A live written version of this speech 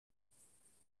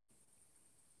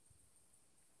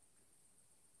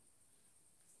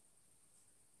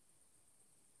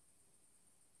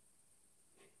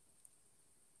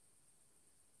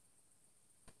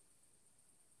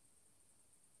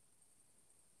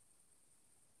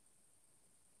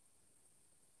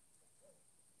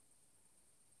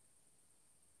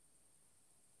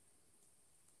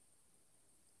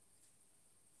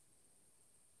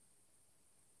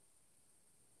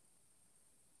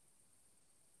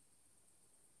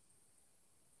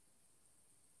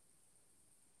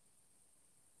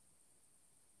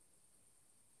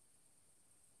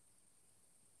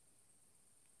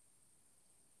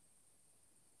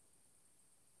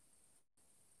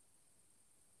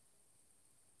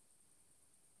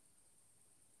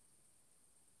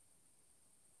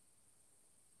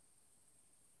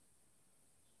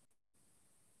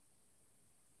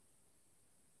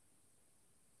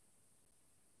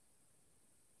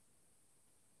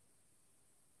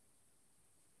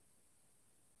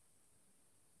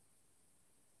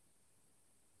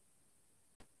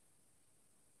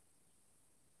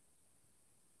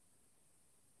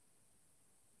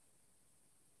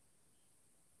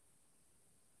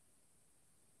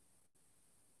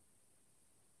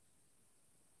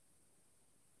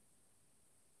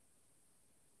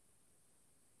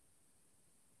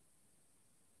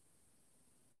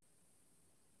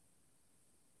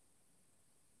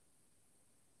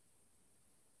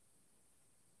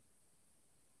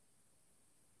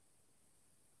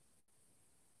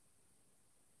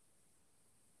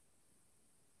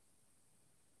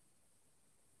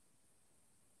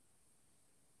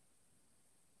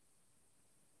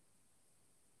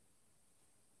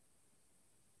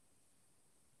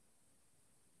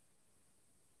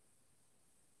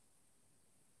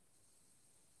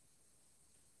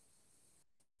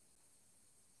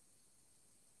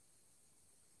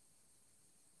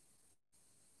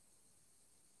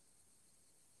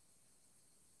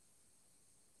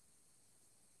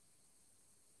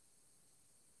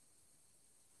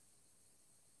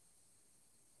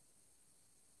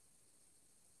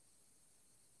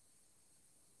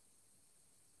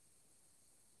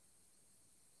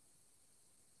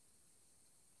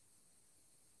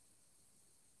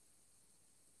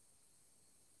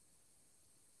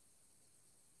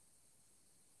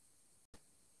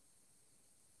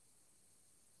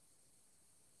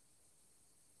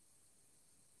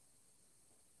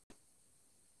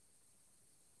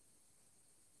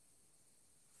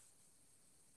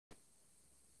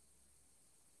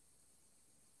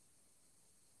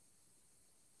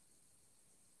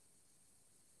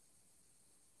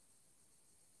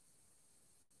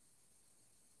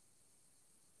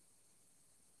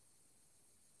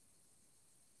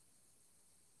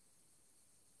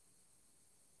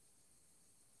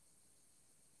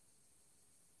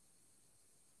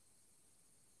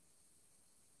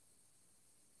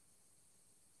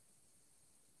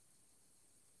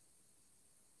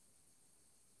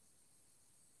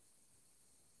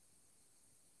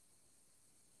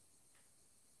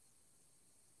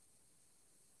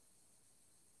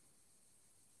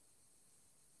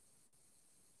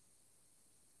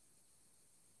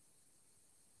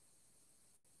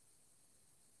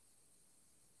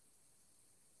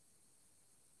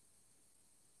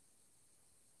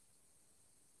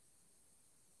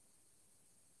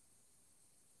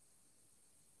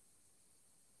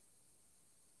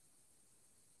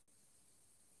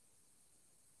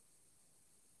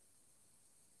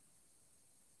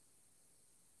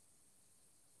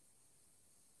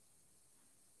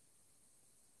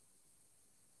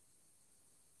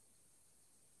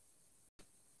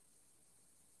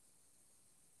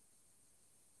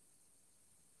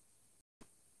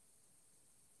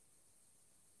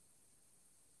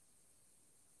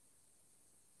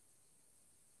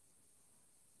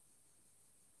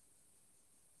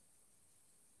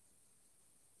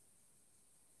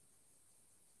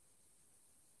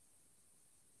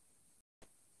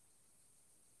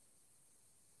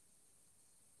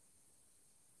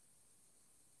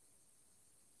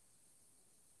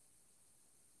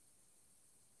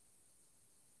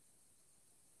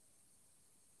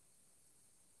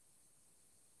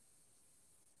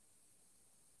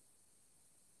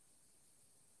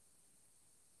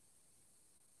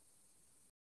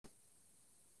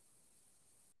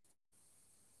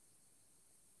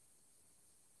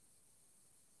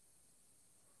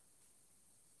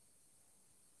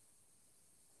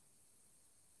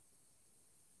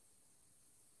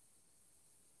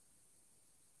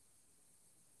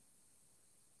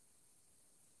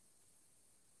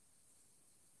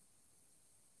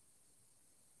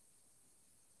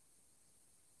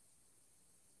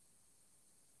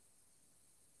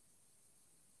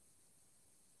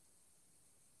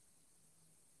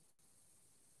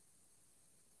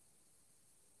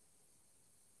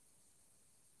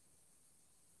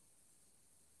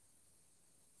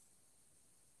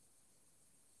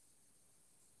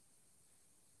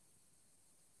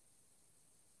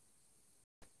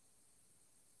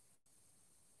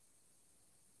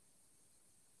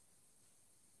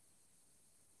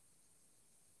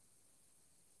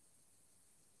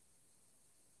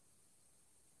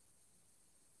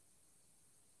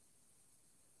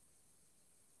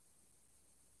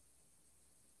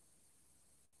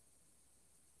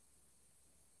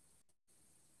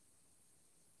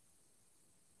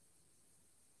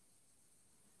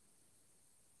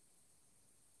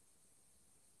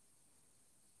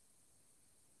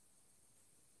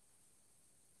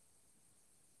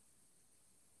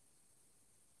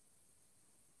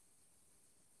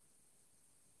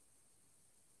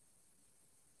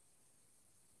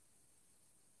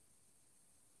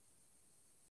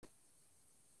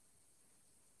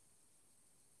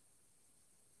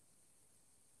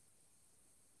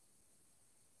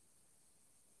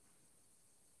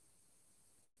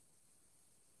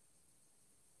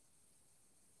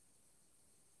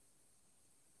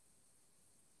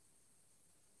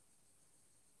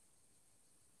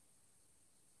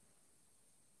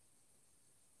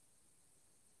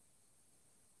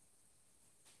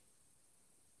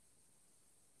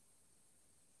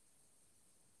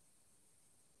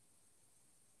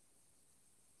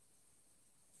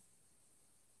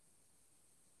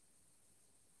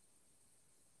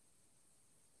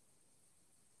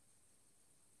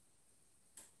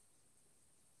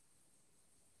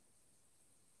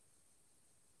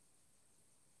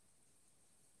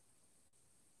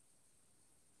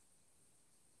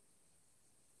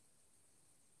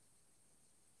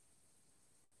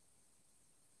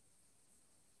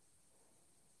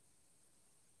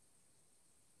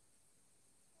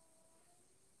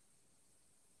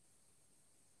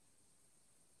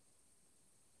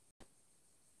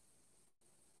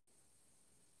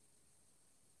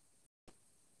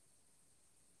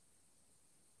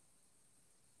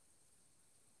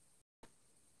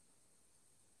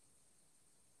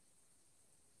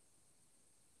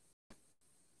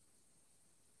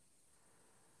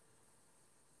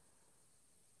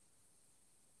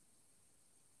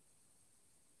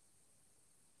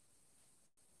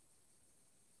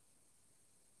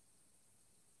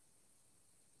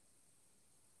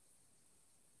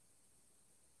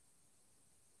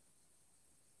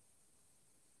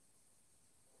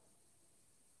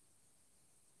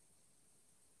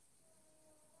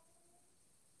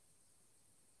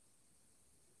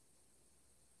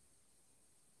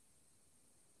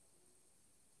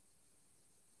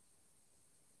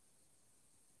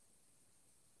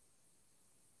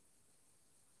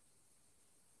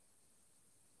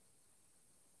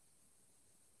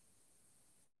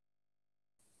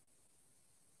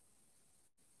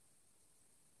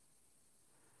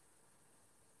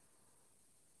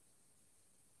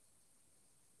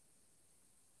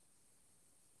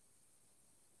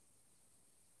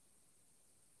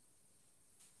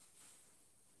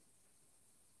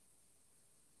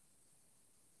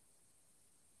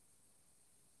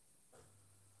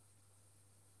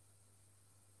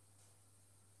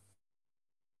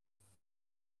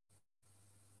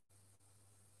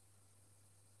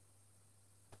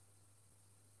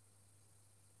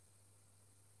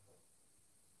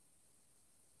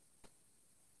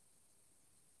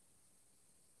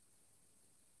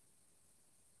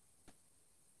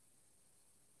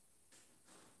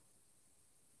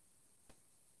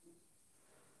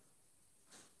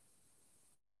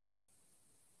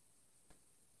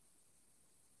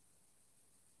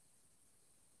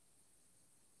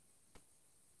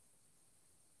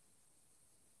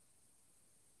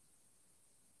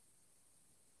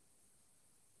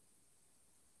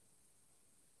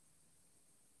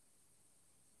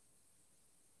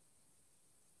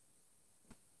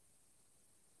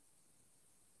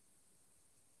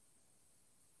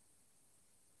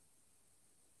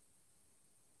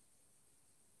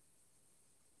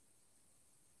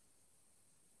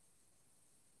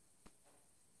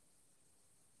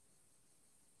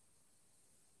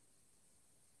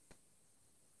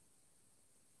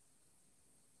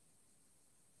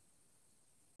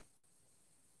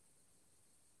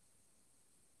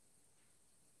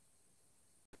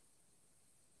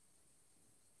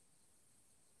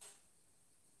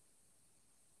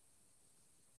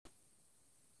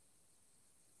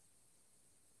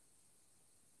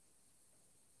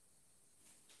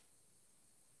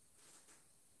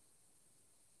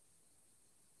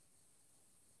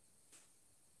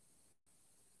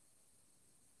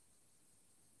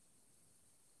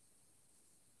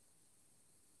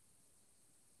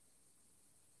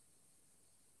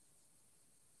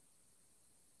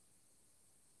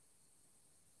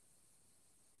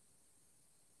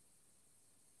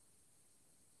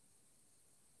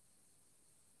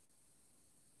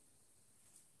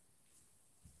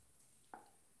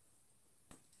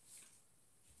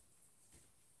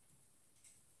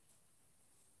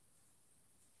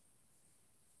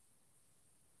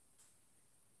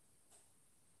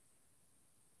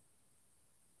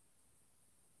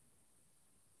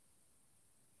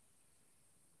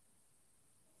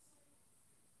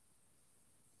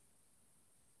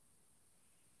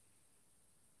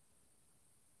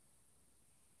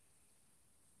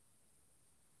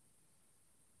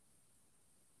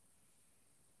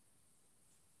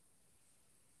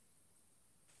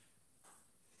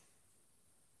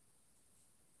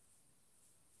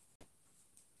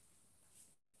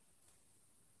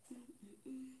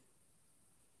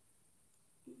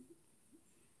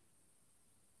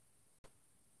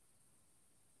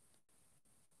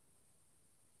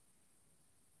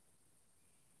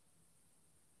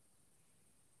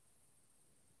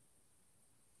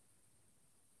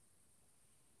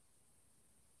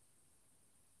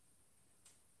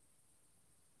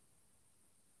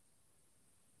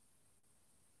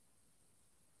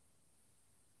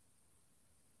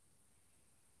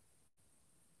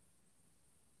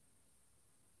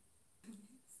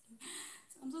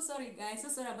I'm so sorry, guys. So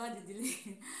sorry about the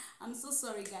delay. I'm so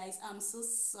sorry, guys. I'm so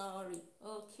sorry.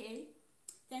 Okay.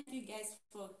 Thank you, guys,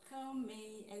 for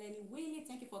coming. Eleni Willie,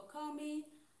 thank you for coming.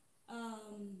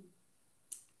 Um,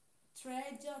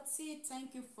 Treasure T,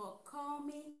 thank you for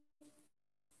coming.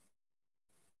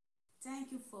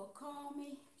 Thank you for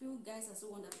coming. You guys are so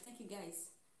wonderful. Thank you, guys.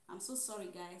 I'm so sorry,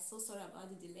 guys. So sorry about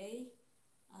the delay.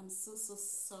 I'm so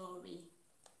sorry.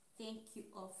 Thank you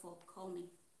all for coming.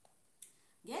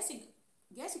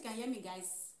 Guess you can hear me, guys.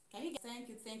 Can you guys? Thank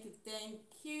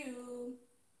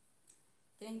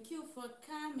you for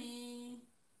coming.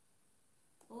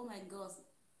 Oh my God.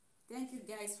 Thank you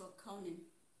guys for coming.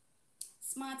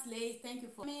 Smart Lady, thank you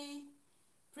for coming.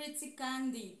 Pretty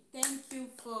Candy, thank you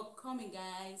for coming,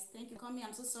 guys. Thank you for coming.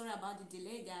 I'm so sorry about the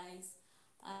delay, guys.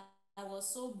 I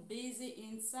was so busy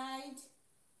inside.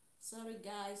 Sorry,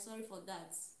 guys. Sorry for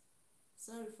that.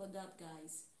 Sorry for that,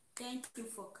 guys. Thank you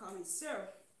for coming. So,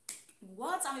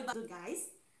 what I'm about to do, guys,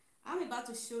 I'm about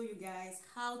to show you guys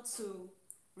how to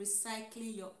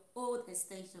recycle your old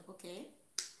extension. Okay,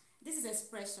 this is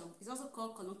expression. It's also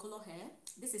called Kanekalon hair.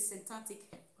 This is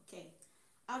synthetic hair. Okay,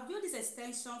 I've used this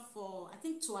extension for I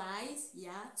think twice.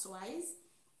 Yeah, twice,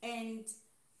 and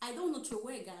I don't want to throw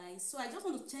away, guys. So I just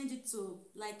want to change it to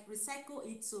like recycle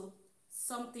it to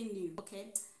something new.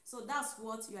 Okay, so that's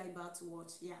what you are about to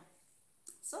watch. Yeah,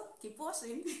 so keep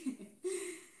watching.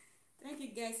 Thank you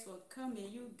guys for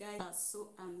coming. You guys are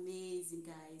so amazing,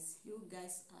 guys. You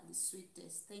guys are the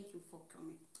sweetest. Thank you for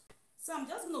coming. So I'm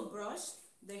just gonna brush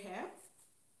the hair.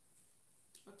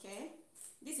 Okay,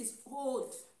 this is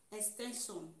old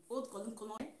extension, old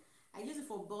color. I use it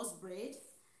for boss braid.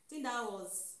 I think that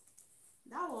was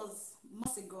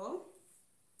months ago.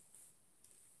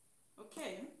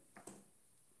 Okay,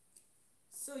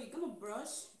 so you're gonna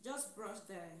just brush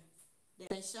the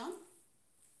extension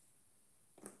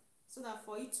so that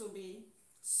for it to be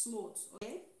smooth.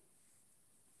 Okay,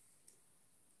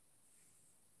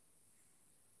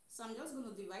 so I'm just going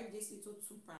to divide this into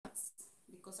two parts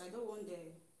because I don't want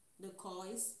the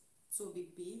coils to be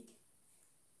big.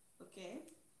 Okay,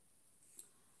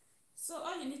 so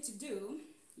all you need to do,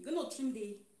 you're going to trim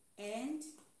the end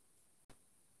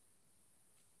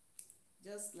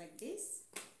just like this.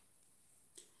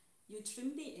 You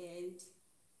trim the end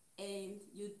and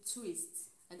you twist.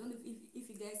 I don't know if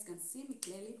you guys can see me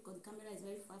clearly because the camera is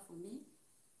very far from me.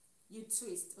 You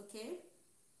twist. Okay,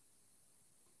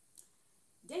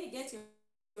 then you get your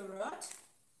rod.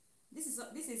 This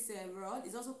is a rod.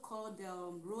 It's also called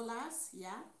rollers.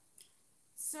 Yeah,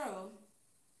 so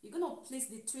you're gonna place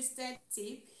the twisted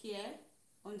tip here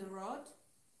on the rod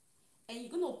and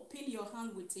you're gonna pin your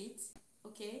hand with it.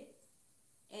 Okay,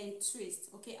 and twist.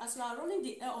 Okay, as you are rolling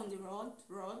the air on the rod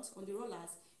on the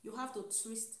rollers, you have to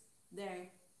twist the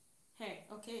hair.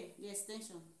 Okay, the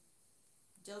extension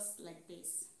just like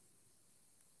this.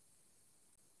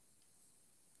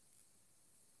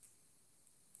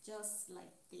 Just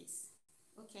like this.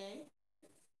 Okay,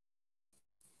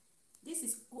 this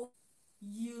is all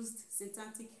used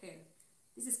synthetic hair.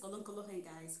 This is Kanekalon hair,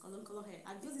 guys. Kanekalon hair.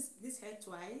 I've used this hair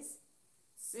twice,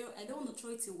 so I don't want to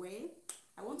throw it away.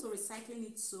 I want to recycle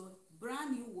it to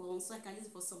brand new one so I can use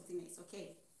it for something else.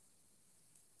 Okay,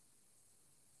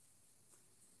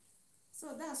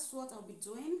 so that's what I'll be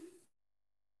doing.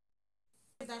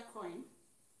 Save that coin.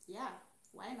 Yeah,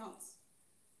 why not?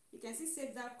 You can see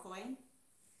save that coin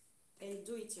and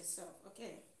do it yourself.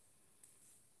 Okay,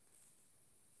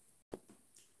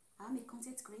 I'm a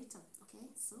content creator. Okay,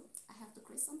 so I have to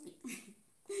create something.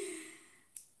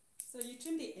 So you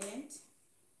trim the end,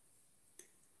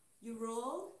 you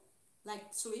roll,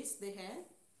 like twist the hair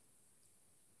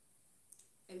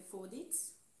and fold it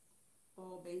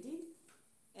or bend it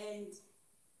and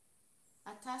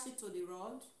attach it to the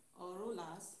rod or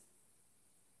rollers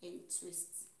and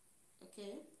twist.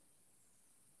 Okay,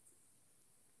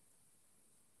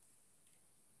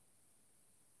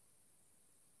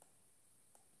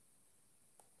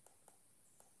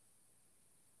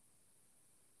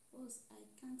 oh, I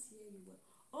can't hear you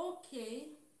well. Okay,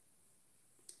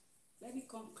 let me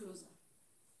come closer.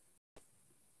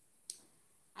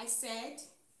 I said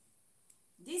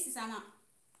this is an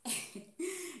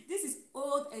This is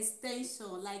old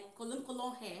extension, like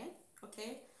Kanekalon hair.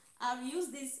 Okay, I've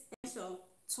used this extension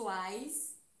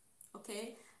twice.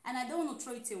 Okay, and I don't want to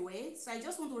throw it away, so I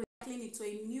just want to recycle it to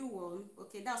a new one.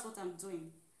 Okay, that's what I'm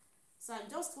doing. So I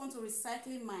just want to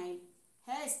recycle my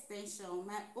hair extension,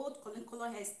 my old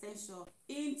Kanekalon hair extension,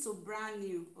 into brand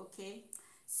new. Okay,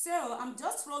 so I'm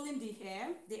just rolling the hair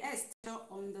extension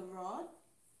on the rod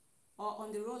or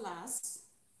on the rollers.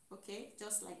 Okay,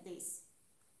 just like this.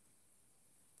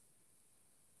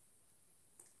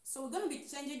 So we're going to be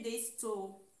changing this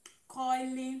to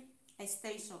coiling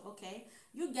extension. Okay,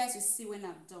 you guys will see when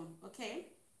I'm done. Okay,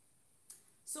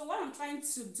 so what I'm trying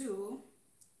to do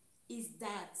is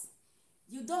that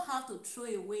you don't have to throw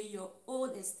away your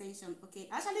old extension. Okay,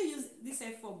 I actually use this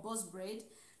hair for boss braid.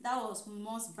 That was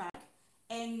months back,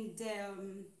 and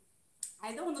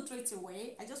I don't want to throw it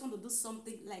away. I just want to do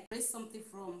something, like raise something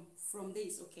from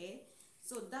this. Okay,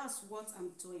 so that's what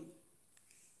I'm doing.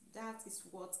 That is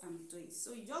what I'm doing.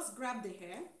 So you just grab the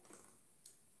hair,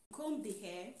 comb the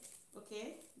hair.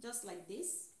 Okay, just like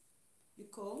this. You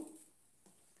comb,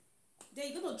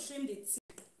 then you're going to trim the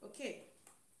tip. Okay,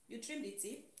 you trim the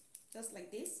tip just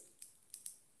like this,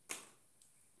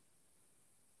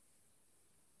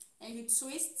 and you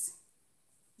twist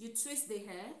the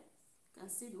hair. You can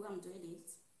see the way I'm doing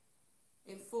it,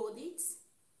 and fold it,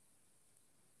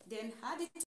 then add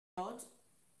it to the rod,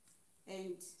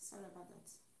 and sorry about that,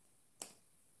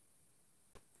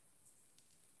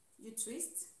 you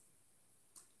twist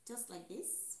just like this,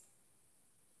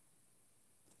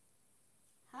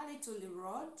 add it to the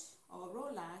rod or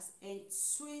rollers, and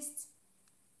twist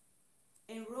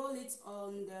and roll it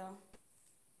on the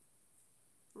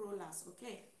rollers.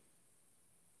 Okay,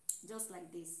 just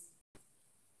like this.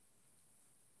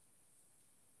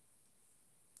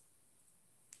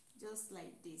 Just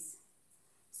like this.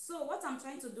 So what I'm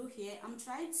trying to do here, I'm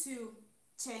trying to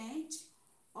change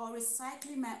or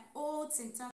recycle my old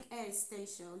synthetic hair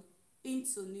extension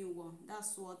into new one.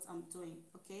 That's what I'm doing.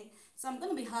 Okay, so I'm going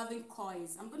to be having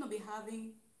coils. I'm going to be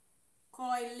having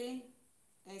coiling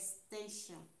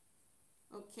extension.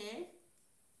 Okay,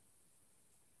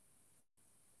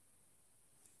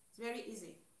 it's very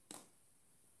easy.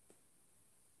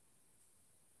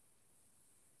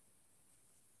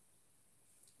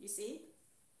 You see,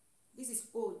 this is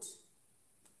old.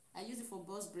 I use it for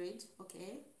boss braid,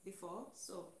 okay, before,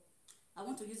 so I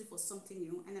want to use it for something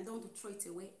new, and I don't want to throw it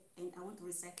away, and I want to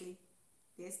recycle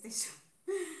the extension.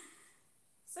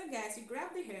 So guys, you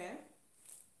grab the hair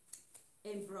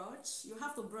and brush. You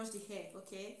have to brush the hair.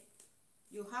 Okay,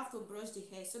 you have to brush the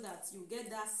hair so that you get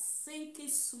that silky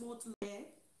smooth hair.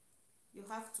 You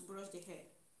have to brush the hair.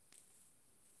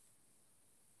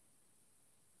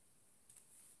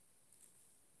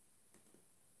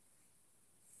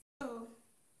 So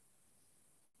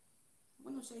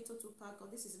I'm going to show you total pack. Oh,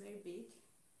 this is very big.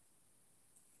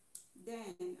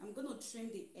 Then I'm going to trim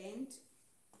the end,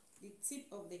 the tip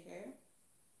of the hair.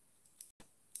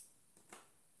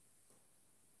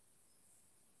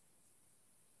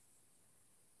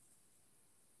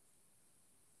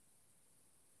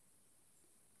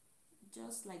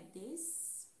 Just like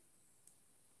this.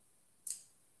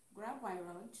 Grab my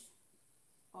rod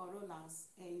or rollers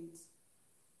and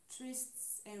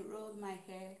twist and roll my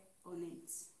hair on it.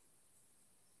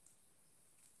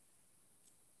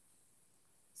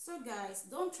 So guys,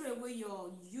 don't throw away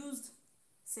your used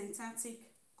synthetic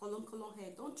Kanekalon hair.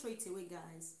 Don't throw it away,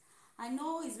 guys. I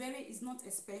know it's not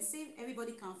expensive.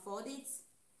 Everybody can afford it.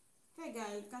 Hey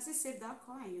guys, you can still save that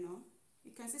coin, you know.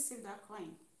 You can still save that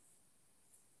coin.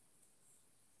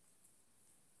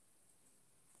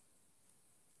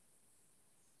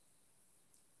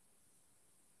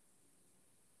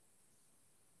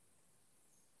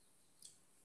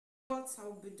 What I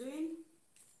will be doing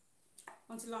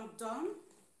until I'm done.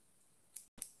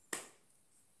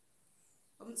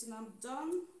 Until I'm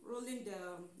done rolling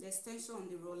the extension on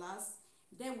the rollers,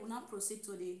 then we'll now proceed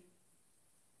to the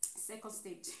second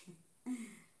stage.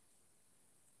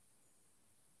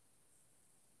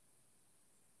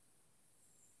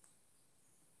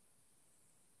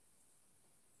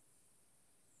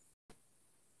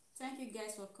 Thank you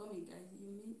guys for coming, guys. You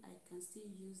mean I can still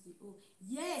use the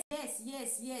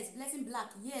yes, Blessing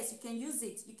Black. Yes, you can use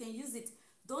it. You can use it.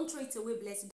 Don't throw it away,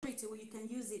 Blessing. Don't throw it away. You can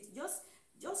use it.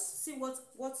 Just see what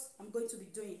I'm going to be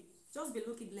doing. Just be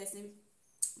looking, Blessing.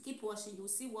 Keep watching. You'll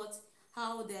see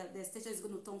how the extension is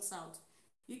going to turn out.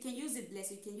 You can use it,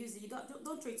 Blessing. You can use it. You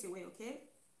don't throw it away, okay?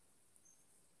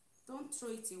 Don't throw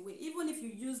it away. Even if you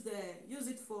use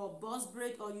it for boss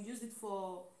braid, or you use it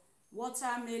for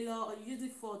watermelon, or you use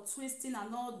it for twisting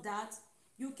and all that,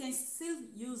 you can still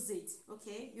use it.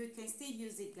 Okay, you can still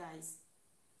use it, guys.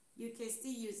 You can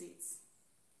still use it.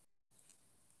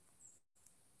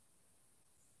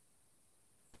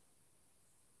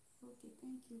 Okay,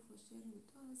 thank you for sharing with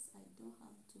us. I don't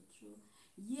have to throw.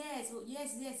 Yes, oh,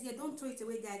 yes, yes, yeah. Don't throw it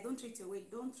away, guys. Don't throw it away.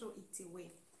 Don't throw it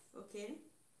away. Okay,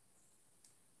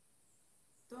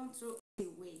 don't throw it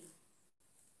away.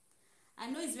 I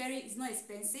know it's not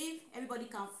expensive. Everybody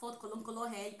can afford color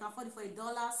hair. You can afford it for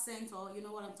 $1, or you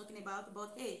know what I'm talking about.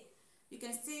 But hey, you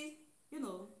can still, you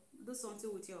know, do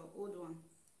something with your old one.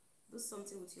 Do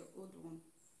something with your old one.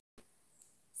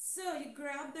 So you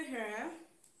grab the hair.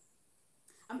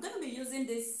 I'm gonna be using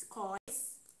this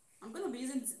coils. I'm gonna be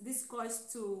using this coils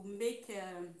to make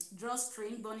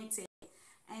drawstring bunny tail,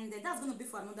 and that's gonna be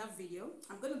for another video.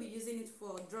 I'm gonna be using it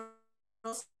for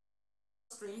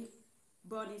drawstring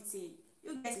bunny tail.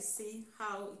 You guys will see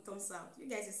how it turns out. You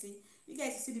guys will see. You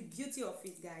guys will see the beauty of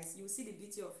it, guys. You will see the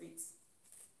beauty of it.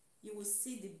 You will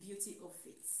see the beauty of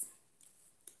it.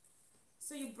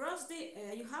 So you brush the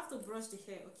you have to brush the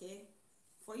hair, okay,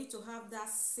 for you to have that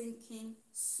sinking,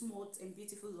 smooth, and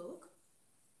beautiful look.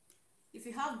 If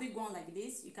you have big one like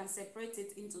this, you can separate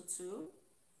it into two,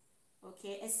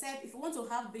 okay, except if you want to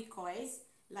have big coils,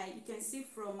 like you can see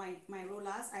from my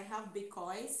rollers, I have big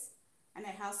coils and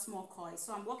I have small coils.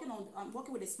 So I'm working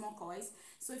with the small coils.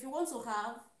 So if you want to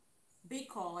have big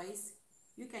coils,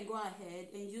 you can go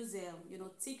ahead and use you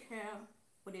know, thick hair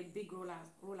with a big roller.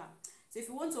 So if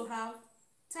you want to have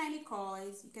tiny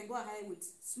coils, you can go ahead with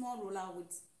small roller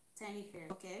with tiny hair,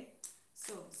 okay.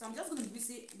 So I'm just going to be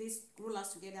using these rollers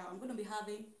together. I'm going to be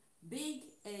having big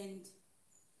and,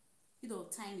 you know,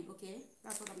 tiny, okay.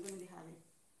 That's what I'm going to be having.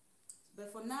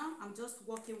 But for now, I'm just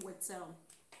working with the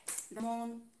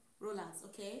small rollers,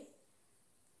 okay.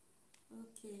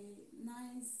 Okay,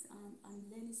 nice. I'm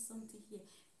learning something here.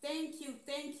 Thank you,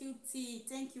 T.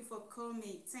 Thank you for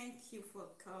coming. Thank you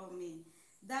for coming.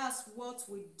 That's what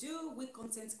we do with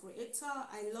content creator.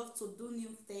 I love to do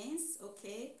new things,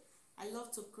 okay. I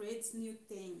love to create new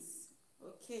things,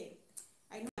 okay.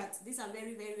 I know that these are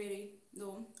very, very, very,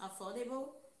 no,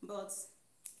 affordable, but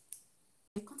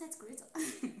content creator.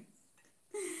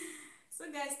 So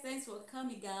guys, thanks for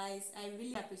coming, guys. I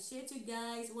really appreciate you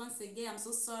guys. Once again, I'm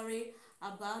so sorry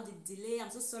about the delay. I'm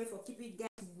so sorry for keeping you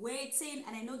guys waiting.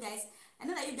 And I know that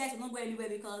you guys will not go anywhere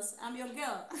because I'm your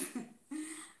girl.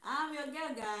 I'm your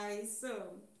girl, guys.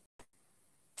 So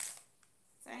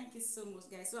thank you so much,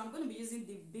 guys. So I'm going to be using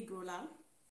the big roller.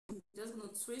 I'm just going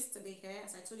to twist the hair.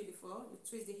 As I told you before,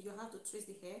 you have to twist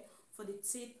the hair for the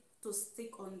tip to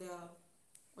stick on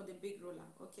the big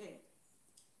roller, okay,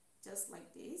 just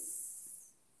like this.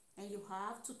 And you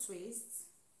have to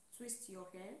twist your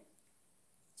hair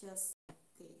just like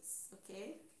this,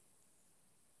 okay,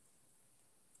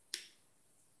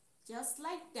 just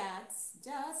like that,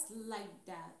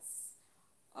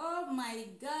 Oh my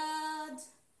God,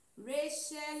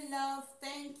 Rachel Love,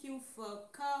 thank you for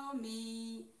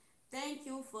coming, thank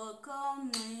you for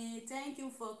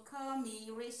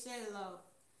coming, Rachel Love,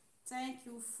 thank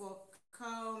you for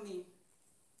coming.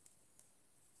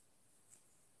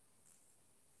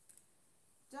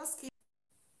 Just keep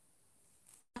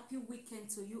happy weekend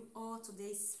to you all.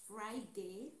 Today's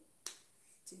Friday.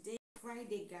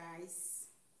 Friday, guys.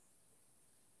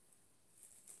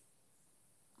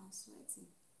 I'm sweating.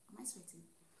 Am I sweating?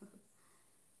 Okay.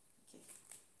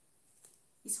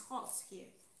 It's hot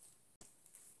here.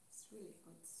 It's really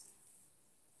hot.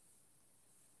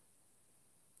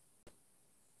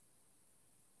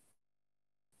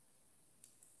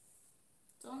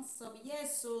 Thumbs up.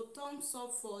 Yes, so thumbs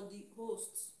up for the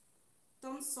host.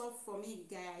 Thumbs up for me,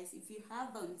 guys. If you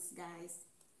haven't, guys,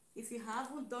 if you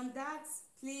haven't done that,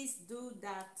 please do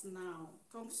that now.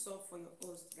 Thumbs up for your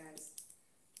host, guys.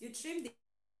 You trim the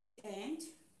end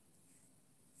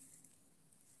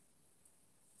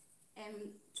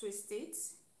and twist it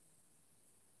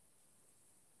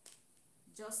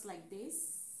just like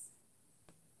this.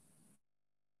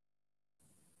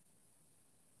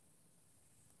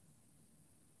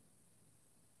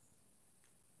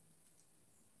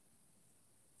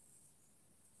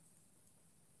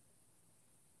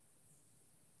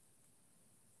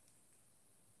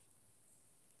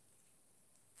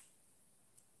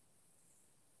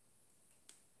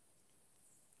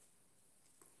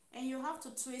 And you have to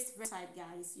twist very tight,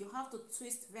 guys. You have to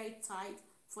twist very tight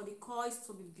for the coils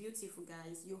to be beautiful,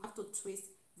 guys. You have to twist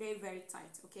very, very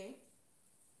tight, okay?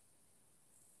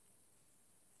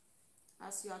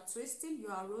 As you are twisting, you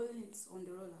are rolling it on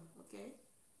the roller, okay?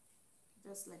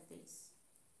 Just like this.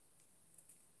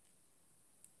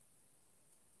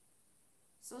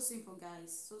 So simple,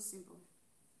 guys. So simple.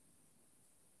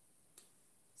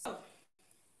 So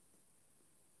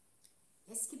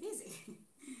let's keep busy.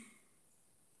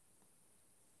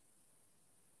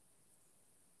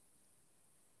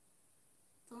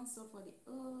 Thumbs up for the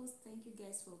host. Thank you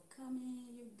guys for coming.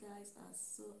 You guys are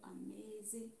so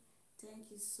amazing. Thank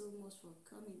you so much for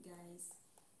coming, guys.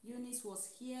 Eunice was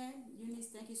here. Eunice,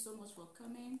 thank you so much for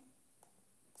coming.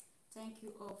 Thank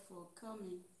you all for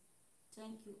coming.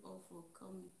 Thank you all for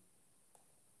coming.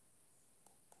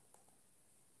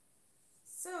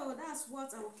 So that's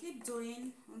what I will keep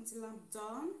doing until I'm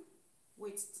done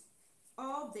with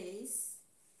all this.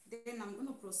 Then I'm going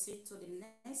to proceed to the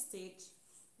next stage,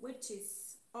 which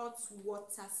is hot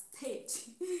water stage.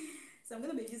 So I'm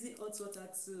going to be using hot water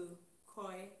to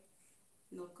coil,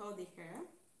 curl the hair.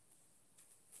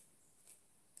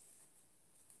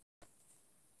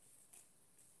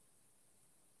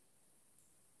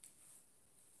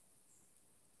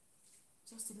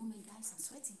 Just a moment, guys. I'm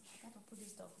sweating. I gotta open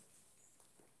this door.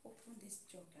 Open this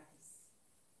door, guys.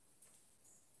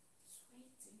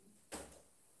 Sweating.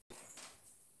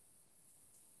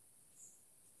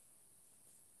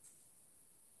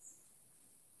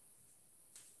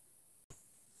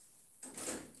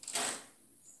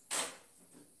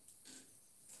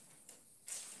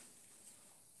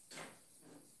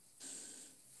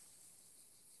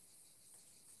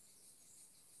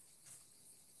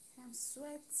 I'm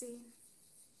sweating.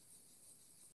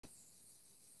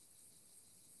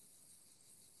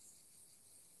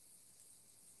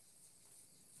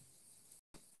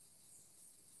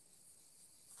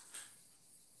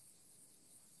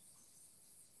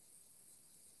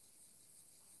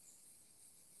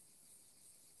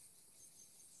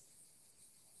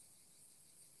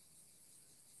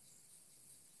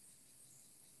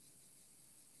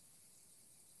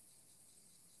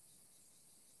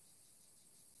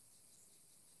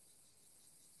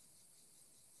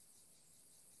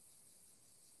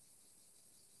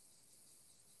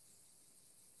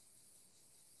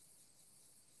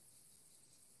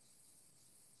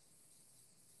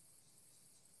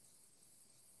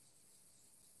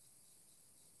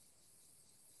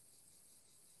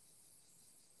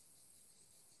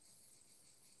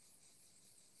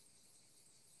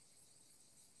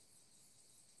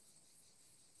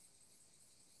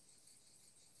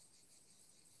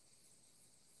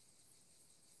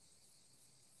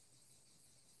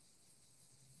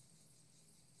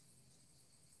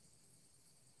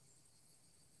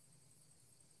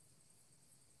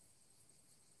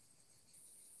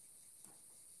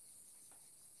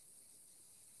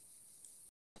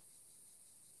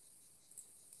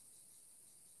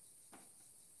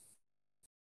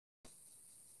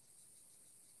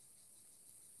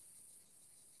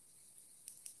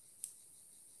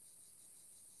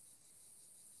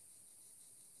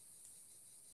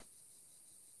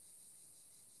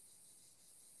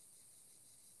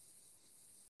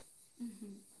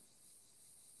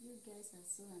 You guys are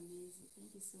so amazing.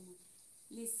 Thank you so much.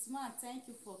 Liz Smart, thank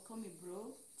you for coming,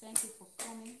 bro. Thank you for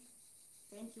coming.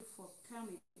 Thank you for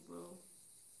coming, bro.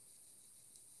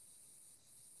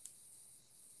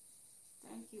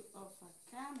 Thank you all for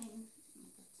coming. Oh my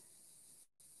God.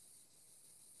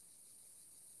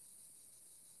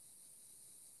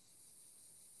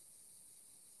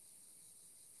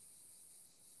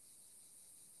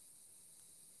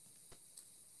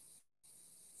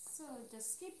 So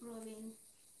just keep rolling.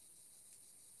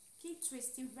 Keep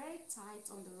twisting very tight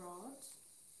on the rod.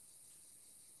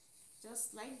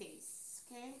 Just like this,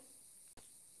 okay?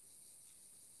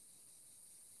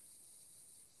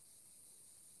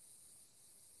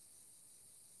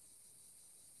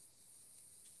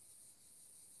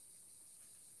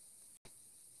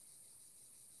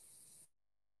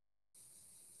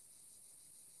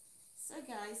 So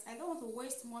guys, I don't want to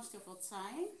waste much of your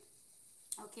time,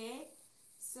 okay?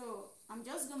 So I'm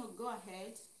just gonna go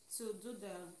ahead to do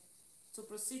to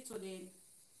proceed to the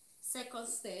second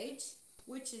stage,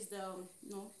 which is the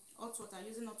hot water,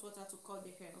 using hot water to cut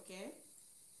the hair, okay?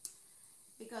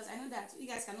 Because I know that you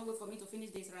guys cannot wait for me to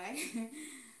finish this, right?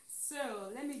 So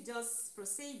let me just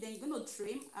proceed. Then you're gonna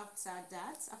trim after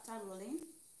that, after rolling.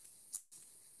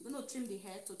 I'm gonna trim the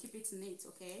hair to keep it neat,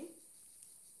 okay?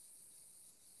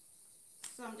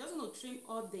 So I'm just gonna trim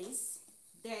all this.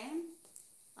 Then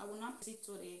I will now proceed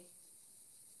to the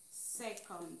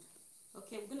second.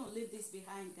 Okay, we're gonna leave this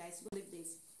behind, guys. We'll leave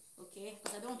this, okay?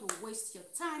 Because I don't want to waste your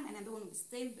time and I don't want to be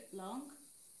staying long,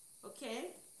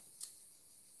 okay?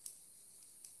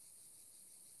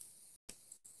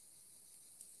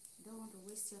 Don't want to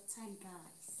waste your time,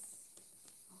 guys.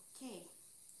 Okay.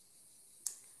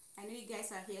 I know you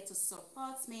guys are here to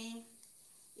support me.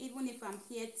 Even if I'm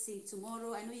here till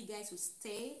tomorrow, I know you guys will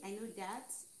stay. I know that.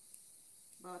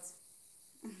 but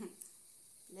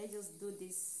let's just do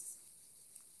this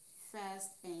first,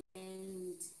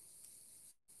 and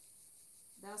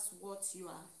that's what you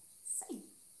are saying.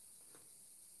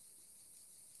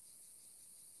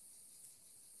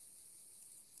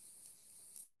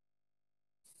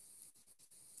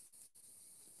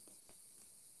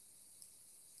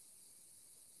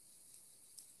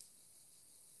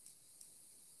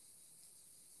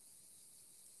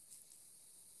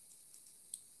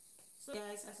 So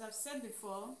guys, as I've said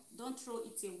before, don't throw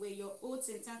it away. Your old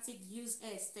synthetic used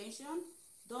hair extension,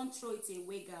 don't throw it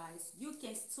away, guys. You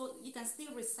can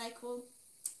still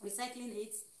recycling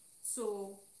it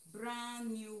to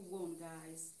brand new one,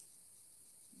 guys.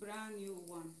 Brand new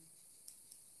one.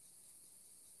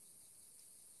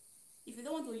 If you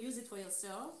don't want to use it for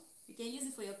yourself, you can use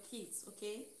it for your kids,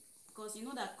 okay? Because you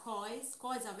know that coils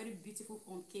are very beautiful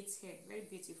on kids' hair, very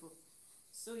beautiful.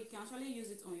 So you can actually use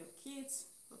it on your kids,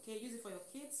 okay? Use it for your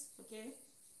kids, okay?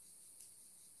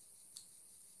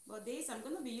 But this, I'm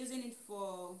going to be using it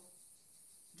for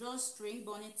drawstring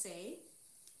bonnet,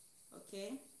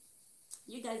 okay?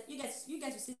 You guys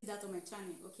will see that on my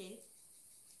channel, okay?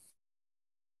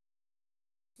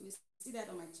 You will see that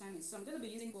on my channel. So I'm going to be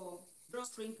using for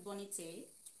drawstring bonnet,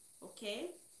 okay?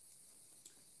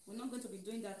 We're not going to be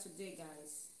doing that today,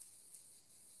 guys.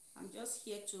 I'm just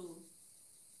here to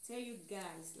tell you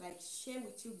guys, like share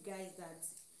with you guys that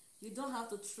you don't have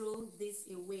to throw this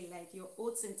away, like your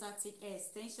old synthetic hair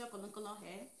extension, Kanekalon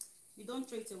hair. You don't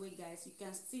throw it away, guys. You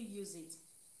can still use it.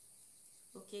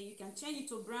 Okay, you can change it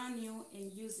to brand new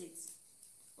and use it.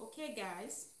 Okay,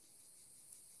 guys.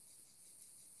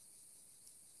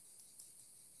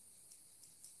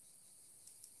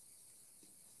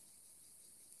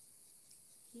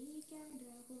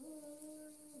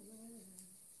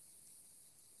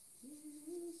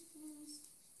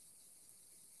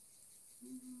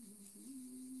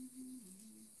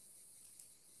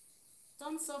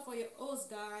 Thumbs up for your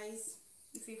host, guys.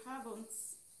 If you haven't,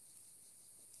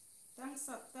 thumbs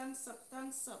up, thumbs up,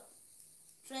 thumbs up.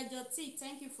 Treasure T,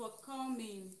 thank you for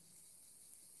coming.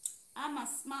 Amma,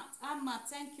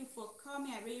 thank you for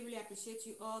coming. I really appreciate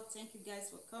you all. Thank you guys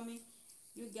for coming.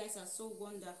 You guys are so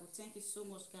wonderful. Thank you so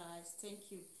much, guys.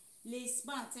 Thank you.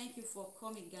 Lisban, thank you for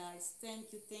coming, guys.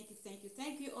 Thank you.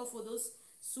 Thank you all for those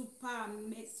super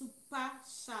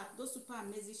chat, those super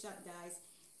amazing chat, guys.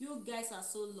 You guys are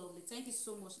so lovely. Thank you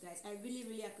so much, guys. I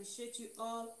really appreciate you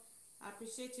all. I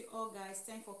appreciate you all, guys.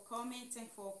 Thank you for coming. Thank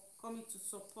you for coming to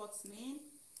support me.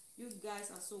 You guys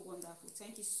are so wonderful.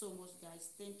 Thank you so much, guys.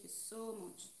 Thank you so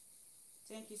much.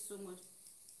 Thank you so much.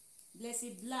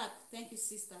 Blessed Black, thank you,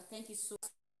 sister. Thank you so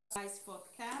much, guys, for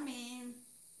coming.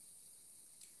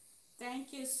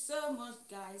 Thank you so much,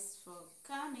 guys, for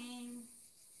coming.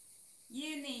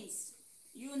 Eunice,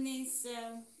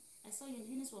 I saw you.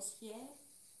 Eunice was here.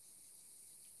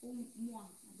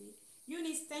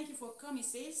 Eunice, thank you for coming,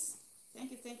 sis.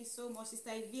 Thank you so much,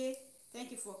 sister Ivy.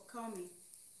 Thank you for coming.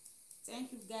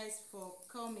 Thank you guys for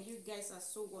coming. You guys are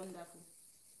so wonderful.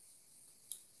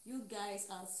 You guys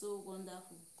are so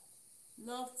wonderful.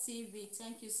 Love TV,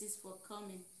 thank you, sis, for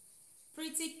coming.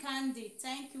 Pretty Candy,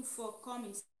 thank you for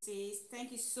coming, sis.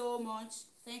 Thank you so much.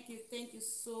 Thank you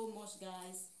so much,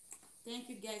 guys. Thank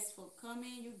you guys for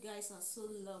coming. You guys are so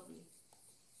lovely.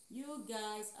 You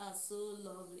guys are so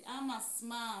lovely. I'm a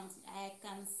smart. I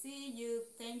can see you.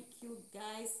 Thank you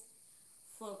guys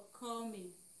for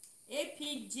coming.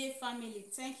 APJ family,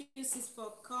 thank you, sis,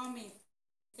 for coming.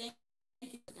 Thank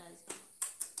you guys.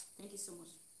 Thank you so much.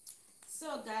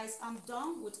 So guys, I'm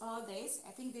done with all this.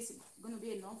 I think this is gonna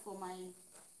be enough for my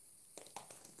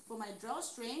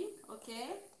drawstring, okay?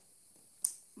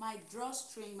 My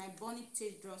drawstring, my bonnet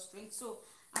tape drawstring. So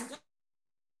I'm just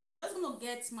gonna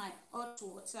get my hot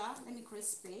water. Let me create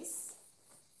space.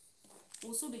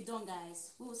 We'll soon be done,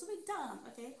 guys. We will soon be done,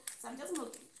 okay? So I'm just gonna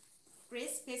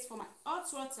create space for my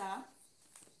hot water.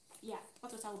 Yeah,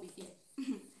 hot water will be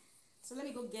here. So let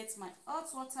me go get my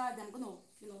hot water. Then I'm gonna,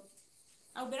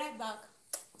 I'll be right back.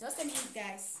 Just a minute,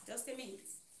 guys. Just a minute.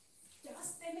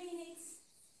 Just a minute.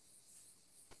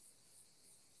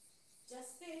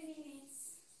 Just a minute.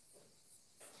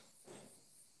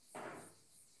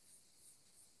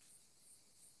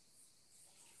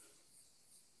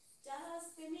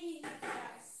 Just a minute,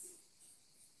 guys.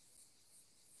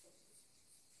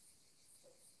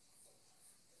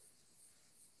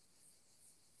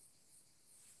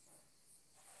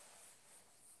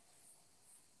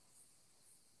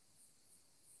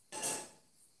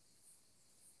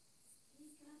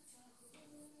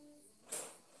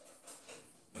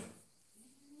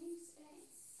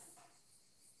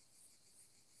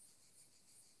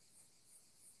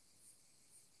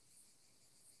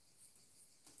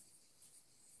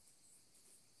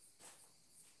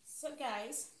 So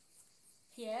guys,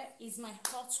 here is my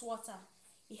hot water.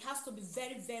 It has to be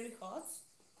very, very hot.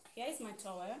 Here is my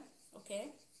towel,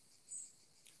 okay?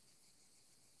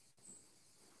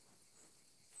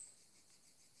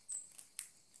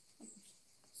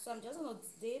 So I'm just gonna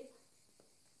dip.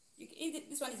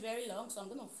 This one is very long, so I'm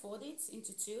gonna fold it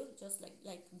into two, just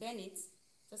like bend it,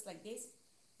 just like this,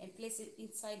 and place it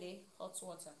inside the hot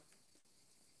water.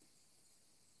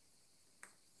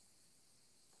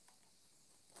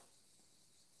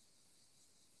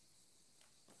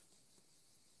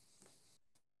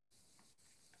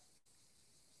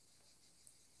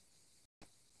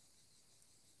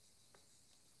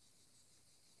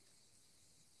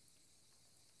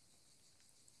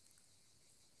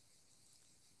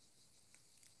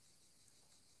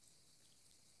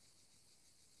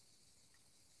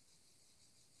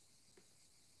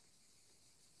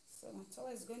 So my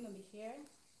towel is going to be here.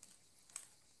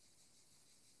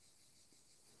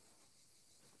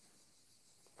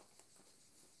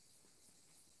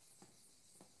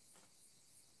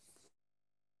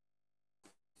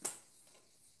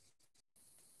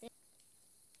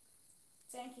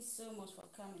 Thank you so much for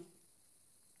coming.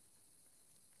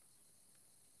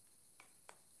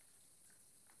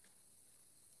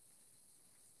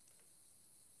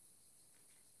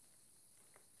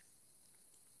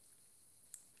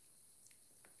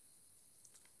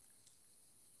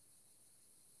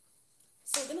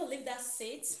 So we're gonna leave that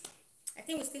sit. I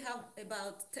think we still have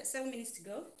about 7 minutes to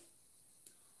go.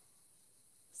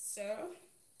 So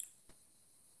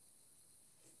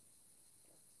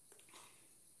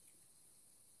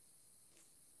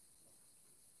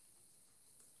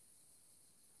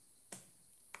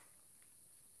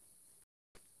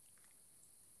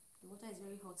the water is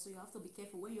very hot, so you have to be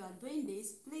careful when you are doing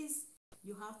this. Please,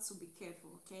 you have to be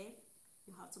careful, okay?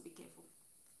 You have to be careful.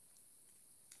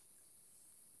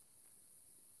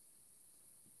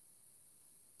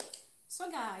 So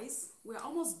guys, we're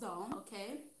almost done,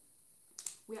 okay?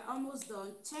 We are almost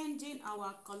done changing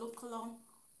our Kanekalon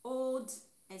old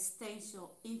extension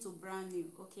into brand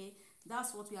new, okay?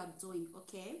 That's what we are doing,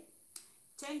 okay?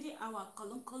 Changing our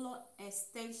Kanekalon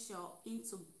extension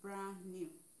into brand new,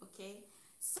 okay?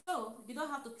 So you don't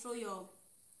have to throw your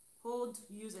old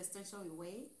used extension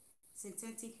away.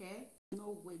 Synthetic hair,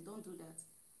 no way, don't do that.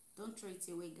 Don't throw it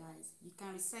away, guys. You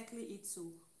can recycle it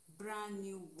to brand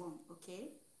new one, okay?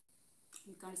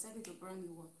 You can recycle it to brand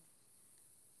new one.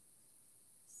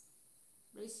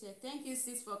 Rachel, thank you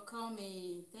sis for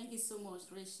coming. Thank you so much,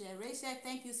 Rachel. Rachel,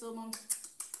 thank you so much.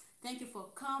 Thank you for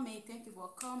coming. Thank you for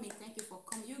coming. Thank you for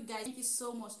coming. You guys, thank you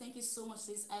so much. Thank you so much,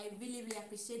 sis. I really, really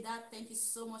appreciate that. Thank you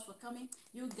so much for coming.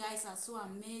 You guys are so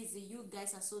amazing. You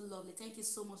guys are so lovely. Thank you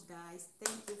so much, guys.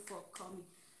 Thank you for coming.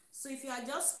 So if you are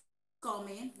just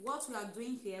coming, what we are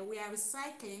doing here, we are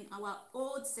recycling our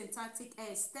old synthetic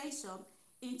hair extension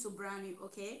into brand new,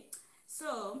 okay?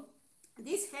 So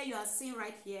this hair you are seeing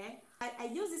right here, I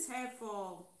use this hair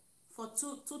for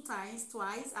two times,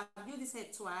 twice. I've used this hair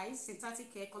twice,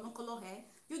 synthetic hair, color hair.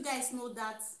 You guys know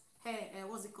that hair,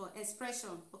 what's it called?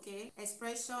 Expression, okay?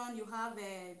 Expression, you have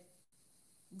a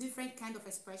different kind of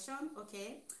expression,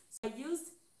 okay? So I used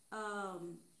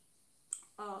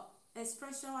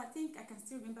expression, I think I can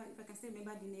still remember, if I can still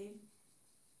remember the name.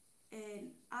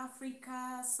 And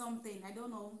Africa something, I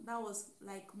don't know, that was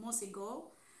like months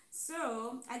ago.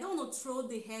 So I don't want to throw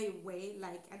the hair away,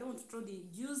 like I don't want to throw the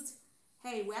used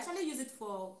hair. We actually use it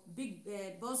for big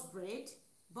boss braid,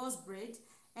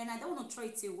 and I don't want to throw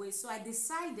it away. So I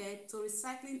decided to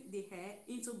recycling the hair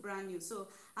into brand new. So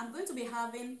I'm going to be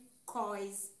having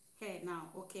coils hair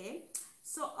now, okay?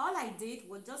 So all I did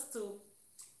was just to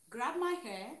grab my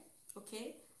hair,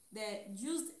 okay, the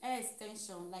used hair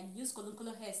extension, like used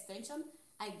color hair extension,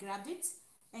 I grabbed it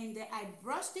and then I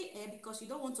brushed the hair because you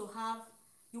don't want to have,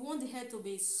 you want the hair to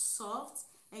be soft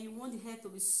and you want the hair to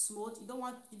be smooth. You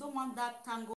don't want that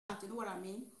tangle, you know what I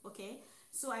mean, okay?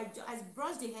 So I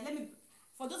brushed the hair. Let me,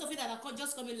 for those of you that are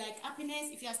just coming like happiness,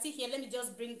 if you are still here, let me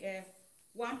just bring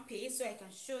one piece so I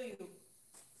can show you.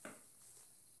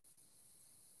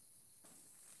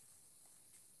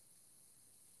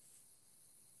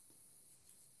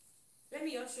 Let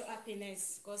me just show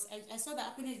happiness because I saw that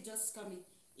happiness just coming.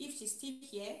 If she's still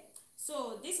here,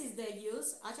 so this is the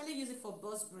use. I actually use it for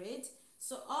boss braid.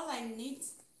 So all I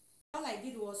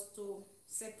did was to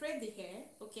separate the hair,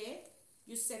 okay?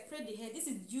 You separate the hair. This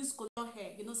is used color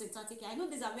hair, you know, synthetic hair. I know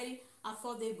these are very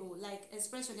affordable, like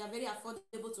expression, they are very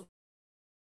affordable to,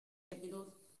 you know,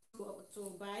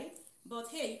 to buy. But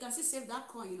hey, you can still save that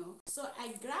coin, you know. So I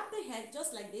grab the hair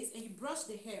just like this and you brush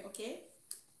the hair, okay?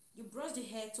 You brush the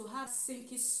hair to have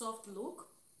silky soft look,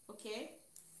 okay?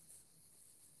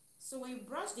 So when you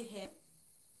brush the hair,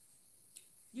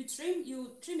 you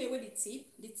trim away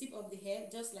the tip of the hair,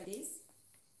 just like this.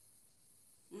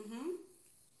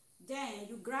 Then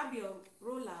you grab your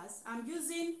rollers. I'm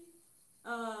using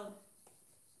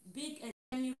big and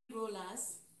tiny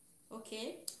rollers.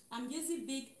 Okay, I'm using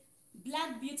big.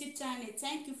 Black Beauty Channel,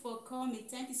 thank you for coming.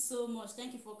 Thank you so much.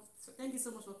 Thank you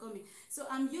so much for coming. So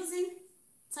I'm using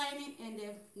tiny and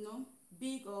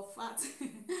big or fat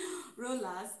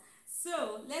rollers.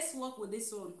 So let's work with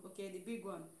this one. Okay, the big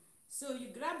one. So you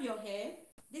grab your hair.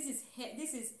 This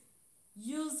is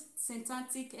use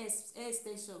synthetic hair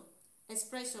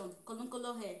expression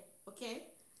color hair. Okay,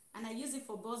 and I use it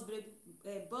for boss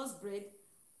braid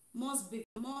most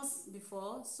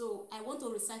before. So I want to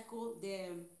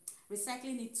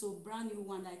recycling it to brand new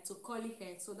one, like to curly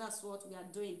hair. So that's what we are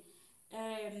doing. Did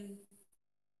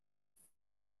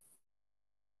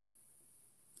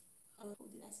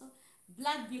I saw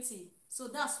Black Beauty. So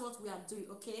that's what we are doing.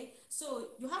 Okay, so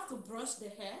you have to brush the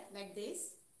hair like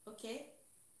this. Okay,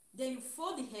 then you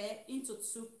fold the hair into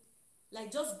two,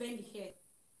 like just bend the hair.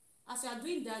 As you are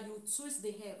doing that, you twist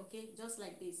the hair. Okay, just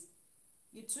like this.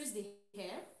 You twist the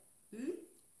hair. Then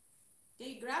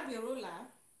you grab your roller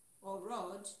or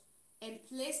rod and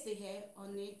place the hair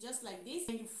on it, just like this.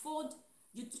 And you fold.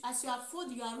 As you are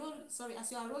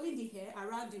rolling the hair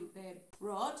around the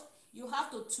rod, you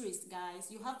have to twist, guys.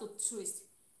 You have to twist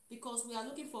because we are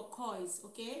looking for coils.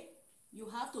 Okay, you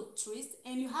have to twist,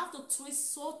 and you have to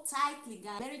twist so tightly,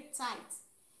 guys, very tight.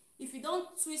 If you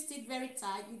don't twist it very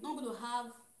tight, you're not going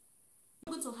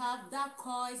to have that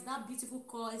coils, that beautiful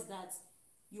coils that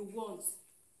you want.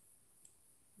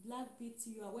 Black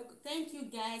Beauty, you are welcome. Thank you,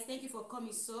 guys. Thank you for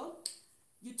coming. So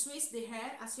you twist the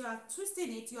hair. As you are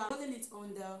twisting it, you are rolling it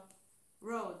on the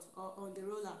rod or on the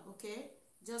roller. Okay,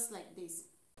 just like this.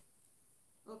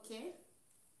 Okay,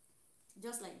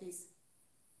 just like this.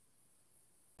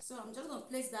 So I'm just gonna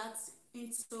place that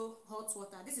into hot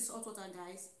water. This is hot water,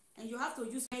 guys, and you have to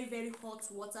use very, very hot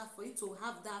water for you to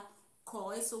have that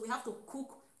coil. So we have to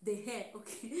cook the hair.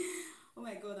 Okay. Oh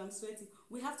my god, I'm sweating.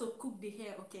 We have to cook the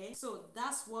hair. Okay, so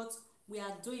that's what we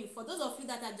are doing. For those of you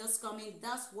that are just coming,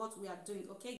 that's what we are doing.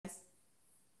 Okay, guys.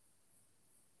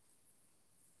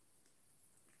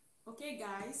 Okay,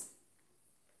 guys,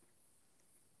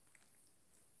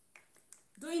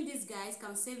 doing this, guys,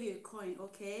 can save you a coin.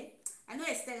 Okay, I know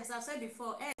as I've said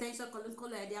before, extension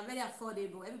color, they are very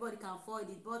affordable. Everybody can afford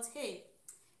it, but hey,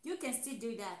 you can still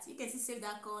do that. You can still save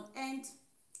that coin. And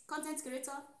content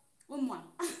creator,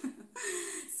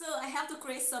 so I have to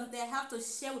create something. I have to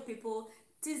share with people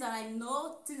things that I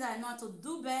know how to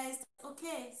do best.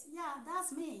 Okay, so yeah,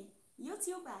 that's me,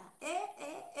 YouTuber.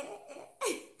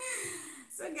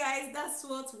 So guys, that's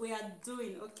what we are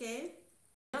doing. Okay,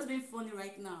 just being funny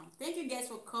right now. Thank you guys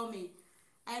for coming.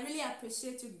 I really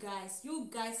appreciate you guys. You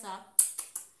guys are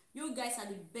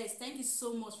the best. Thank you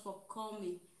so much for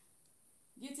coming.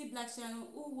 Beauty Black Channel,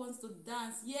 who wants to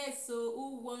dance? Yes, so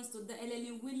who wants to dance?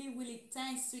 Eleni, Willy,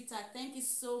 thanks, sweetheart. Thank you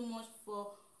so much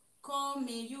for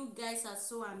coming. You guys are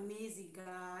so amazing,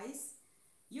 guys.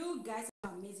 You guys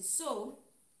are amazing. So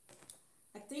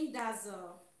I think that's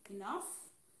enough.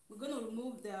 We're gonna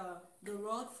remove the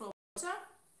rod from water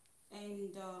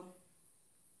and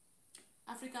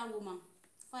African woman.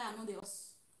 Fire no the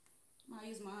us. I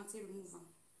use my hand to remove them.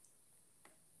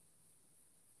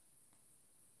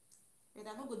 But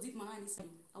I don't go dip my hand inside.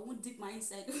 I won't dip my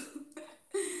inside.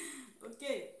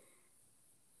 Okay.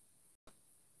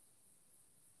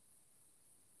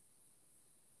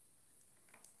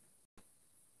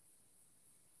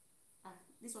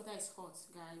 This water is hot,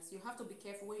 guys. You have to be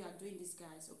careful when you are doing this,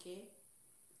 guys. Okay.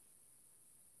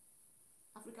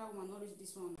 African woman, not reach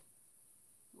this one.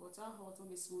 Water hot, don't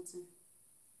be smoothing.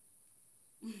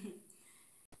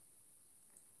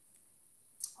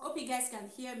 Hope you guys can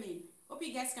hear me.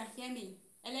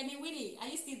 Eleni Willie, are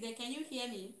you still there? Can you hear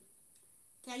me?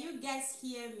 Can you guys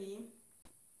hear me?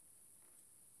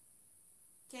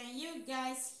 Can you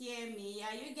guys hear me?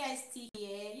 Are you guys still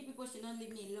here? You people should not leave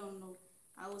me alone. No,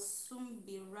 I will soon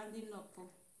be rounding up.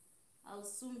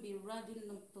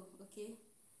 Okay.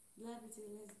 Gravity,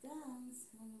 let's dance.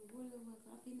 And we roll over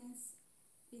happiness.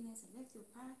 Select your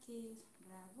package.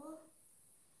 Bravo.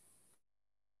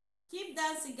 Keep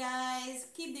dancing, guys.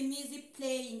 Keep the music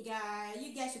playing, guys.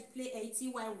 You guys should play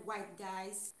ATY White,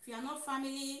 guys. If you are not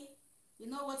family, you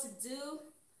know what to do.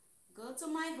 Go to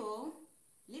my home.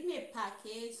 Leave me a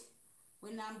package.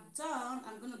 When I'm done,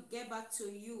 I'm gonna get back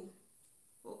to you.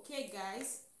 Okay,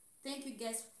 guys. Thank you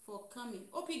guys for coming.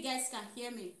 Hope you guys can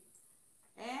hear me.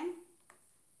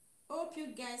 Hope you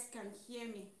guys can hear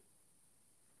me.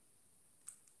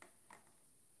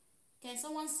 Can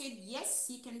someone say yes?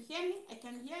 You can hear me? I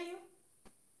can hear you.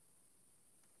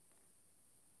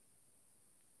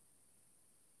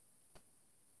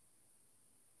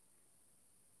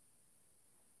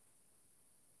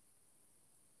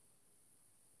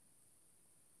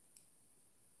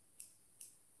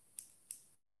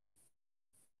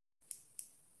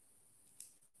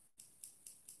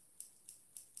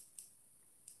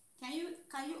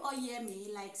 Can you all hear me?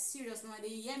 Like serious now, they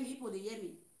hear me, people they hear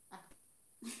me. Ah.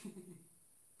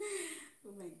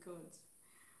 Oh my god.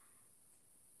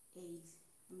 Hey,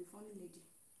 I'm a funny lady.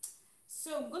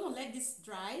 So I'm gonna let this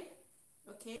dry.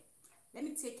 Okay. Let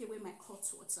me take away my hot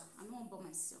water. I'm not by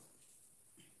myself.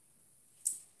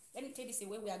 Let me take this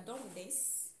away. We are done with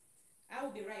this. I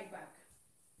will be right back.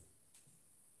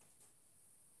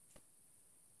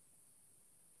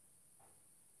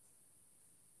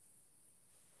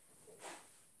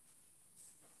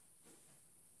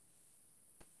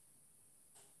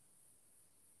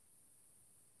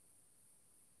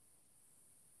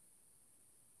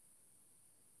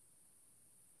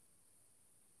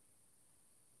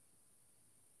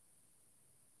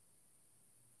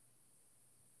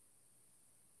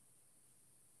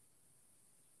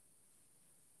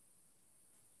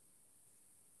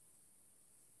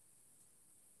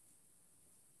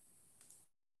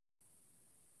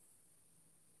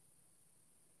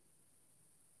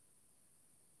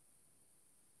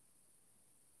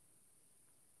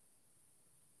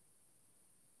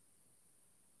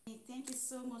 Thank you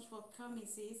so much for coming,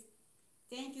 sis.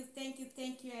 Thank you, thank you,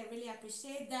 thank you. I really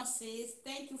appreciate that, sis.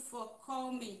 Thank you for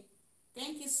coming.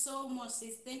 Thank you so much,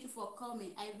 sis. Thank you for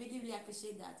coming. I really, really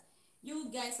appreciate that. You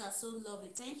guys are so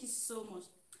lovely. Thank you so much.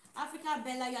 Africa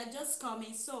Bella, you are just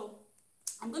coming. So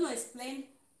I'm going to explain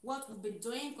what we'll be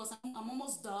doing because I'm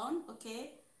almost done.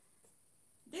 Okay.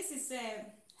 This is a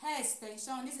hair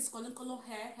extension. This is Kanekalon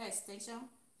hair extension.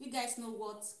 You guys know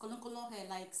what Kanekalon hair,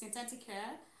 like synthetic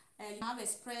hair. You have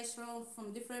expression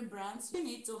from different brands. You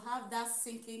need to have that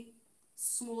sinking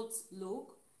smooth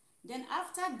look. Then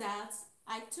after that,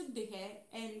 I took the hair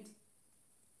and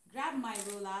grabbed my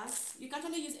rollers. You can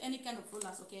actually use any kind of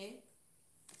rollers, okay?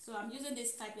 So I'm using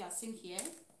this type you are seeing here.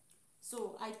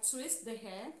 So I twist the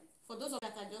hair. For those of you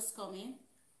that are just coming,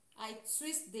 I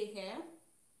twist the hair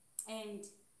and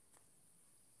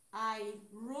I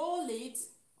roll it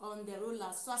on the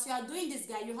roller. So as you are doing this,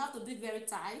 guy, you have to do it very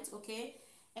tight, okay?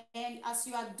 And as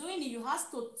you are doing it, you have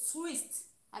to twist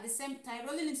at the same time,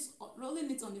 rolling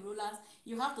it on the rollers.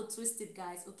 You have to twist it,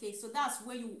 guys, okay? So that's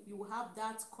where you have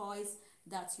that coils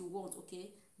that you want,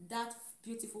 okay? That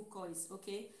beautiful coils,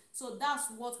 okay? So that's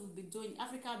what we'll be doing.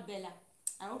 Africa Bella,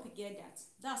 I hope you get that.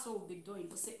 That's what we'll be doing,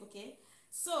 okay?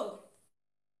 So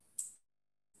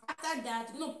after that,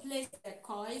 you're gonna place the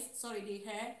coils, sorry, the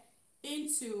hair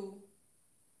into,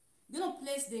 you're gonna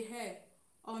place the hair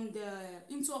on the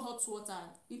into hot water,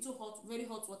 into very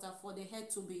hot water for the hair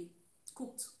to be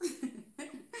cooked.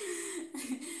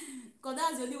 Because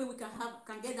that's the only way we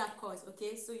can get that coils,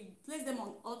 okay? So you place them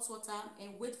on hot water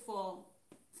and wait for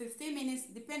 15 minutes.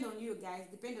 Depend on you guys,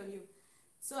 depend on you.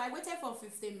 So I waited for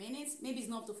 15 minutes. Maybe it's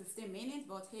not up to 15 minutes,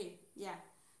 but hey, yeah.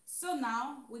 So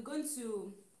now we're going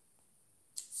to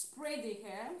spray the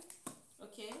hair,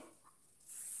 okay?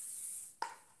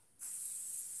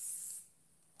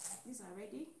 These are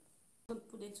ready. I'm going to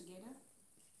put them together.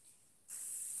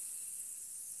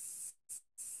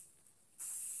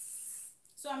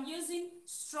 So I'm using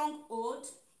strong hold,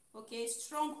 okay,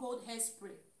 strong hold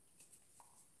hairspray,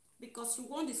 because you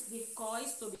want the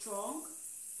coils to be strong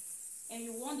and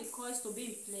you want the coils to be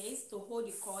in place to hold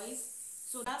the coils.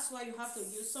 So that's why you have to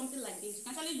use something like this. You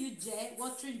can actually use gel,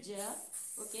 watering gel,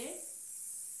 okay?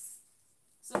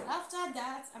 So after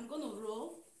that, I'm going to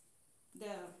roll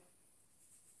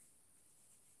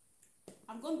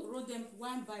them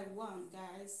one by one,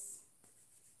 guys.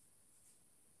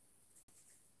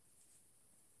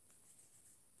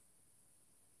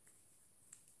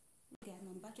 Okay,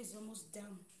 my battery is almost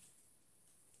down.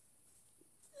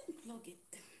 Plug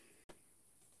it.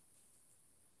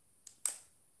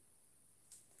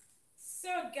 So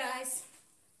guys,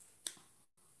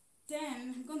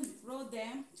 then I'm going to roll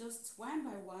them just one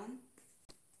by one.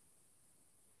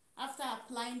 After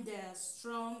applying the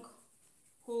strong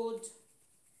hold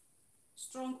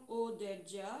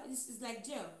gel, it's like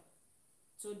gel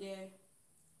to the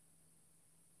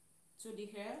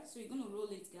hair. So you're going to roll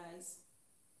it, guys.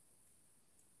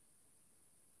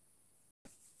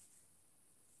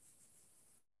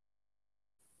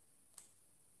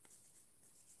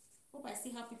 Hope I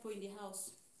still have people in the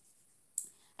house.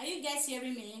 Are you guys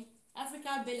hearing me?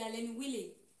 Africa Bella, Lenny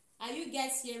Willie. Are you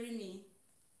guys hearing me?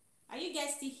 Are you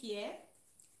guys still here?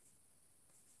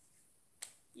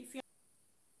 If you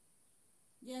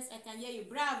yes, I can hear you.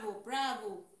 Bravo,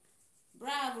 bravo,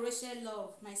 bravo, Rachel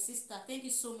Love, my sister. Thank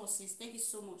you so much, sis. Thank you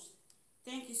so much.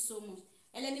 Thank you so much.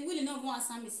 Eleni will not go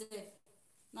answer myself.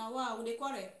 Now wow, they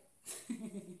quarrel.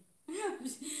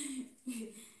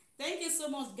 Thank you so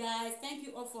much, guys. Thank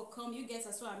you all for coming. You guys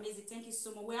are so amazing. Thank you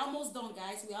so much. We're almost done,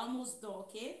 guys. We're almost done,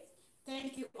 okay?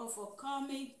 Thank you all for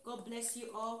coming. God bless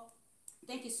you all.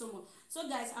 Thank you so much. So,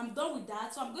 guys, I'm done with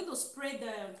that. So, I'm going to spray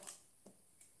the...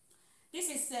 This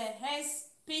is Hair's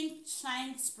Pink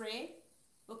Shine Spray.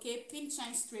 Okay, Pink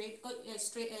Shine Spray. What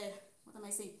am I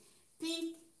saying?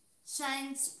 Pink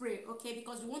Shine Spray. Okay,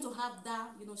 because we want to have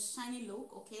that, you know, shiny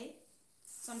look. Okay.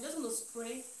 So, I'm just going to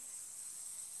spray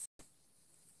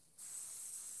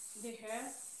the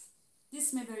hair.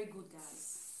 This smells very good,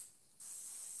 guys.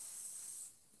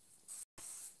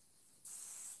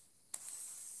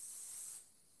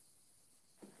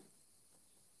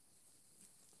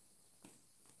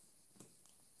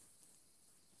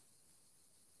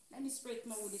 Let me spray it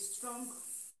more with a strong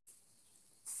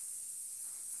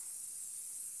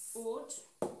oat.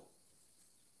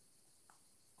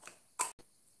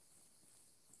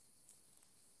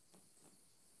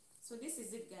 So this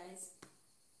is it, guys.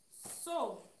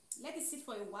 So let it sit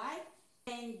for a while,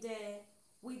 and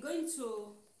we're going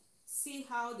to see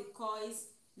how the coils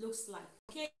looks like.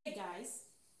 Okay, guys,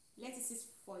 let it sit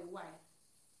for a while.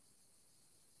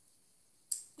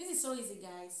 This is so easy,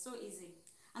 guys, so easy.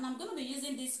 And I'm going to be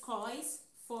using these coils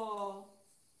for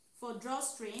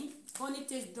drawstring,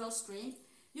 bonnet drawstring.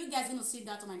 You guys are going to see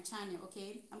that on my channel.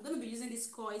 Okay, I'm going to be using these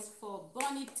coils for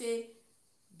bonnet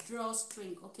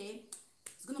drawstring. Okay,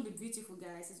 it's going to be beautiful,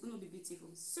 guys. It's going to be beautiful.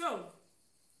 So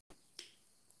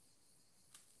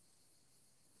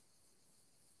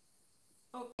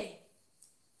okay,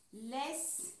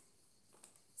 let's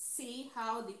see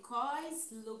how the coils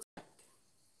look like.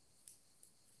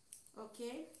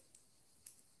 Okay,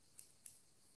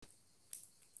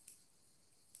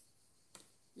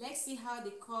 let's see how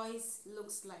the coils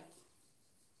looks like.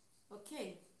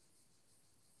 Okay,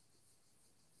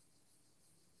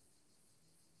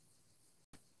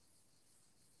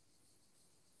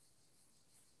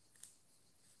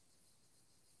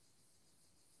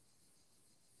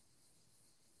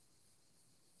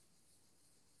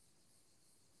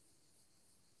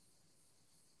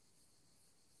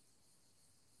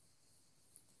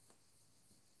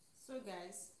 so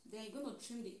guys, then you're going to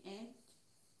trim the end.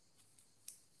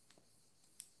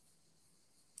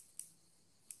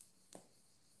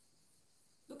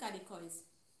 Look at the coils.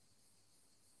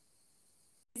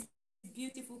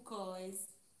 Beautiful coils.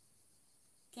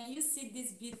 Can you see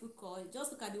this beautiful coil?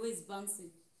 Just look at the way it's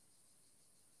bouncing.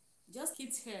 Just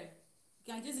kids hair.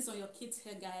 You can use this on your kids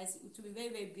hair, guys. It will be very,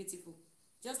 very beautiful.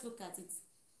 Just look at it.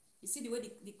 You see the way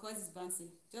the coil is bouncing.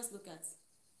 Just look at.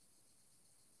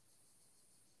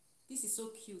 This is so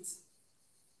cute.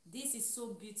 This is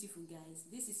so beautiful, guys.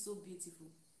 This is so beautiful.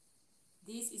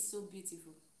 This is so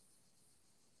beautiful.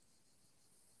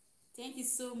 Thank you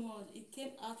so much. It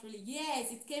came out really,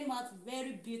 yes, it came out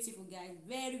very beautiful, guys.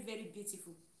 Very, very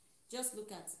beautiful. Just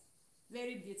look at.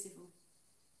 Very beautiful.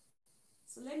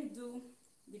 So let me do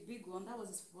the big one. That was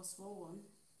the small one.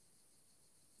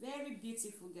 Very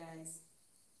beautiful, guys.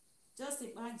 Just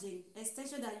imagine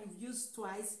extension that you've used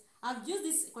twice. I've used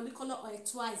this Kanekalon oil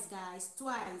twice, guys.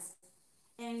 Twice.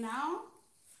 And now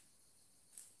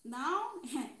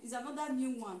is another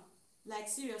new one. Like,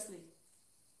 seriously.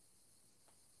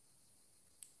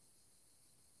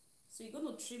 So you're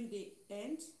going to trim the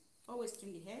end. Always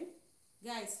trim the end.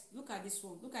 Guys, look at this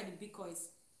one. Look at the big coils.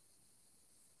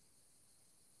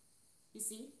 You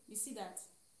see? You see that?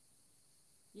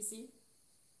 You see?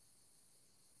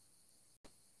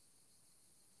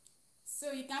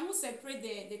 So you can also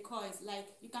separate the coils. Like,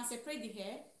 you can separate the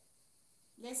hair.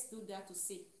 Let's do that to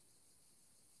see.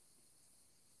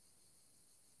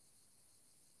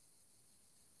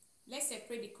 Let's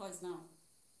separate the coils now.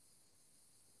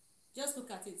 Just look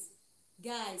at it.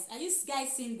 Guys, are you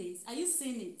guys seeing this? Are you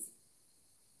seeing it?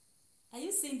 Are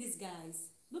you seeing this, guys?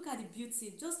 Look at the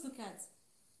beauty. Just look at.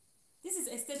 This is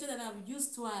extension that I've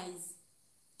used twice.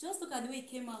 Just look at the way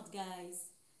it came out, guys.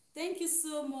 Thank you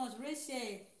so much,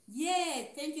 Rachel. Yeah,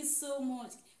 thank you so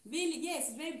much. Really, yes,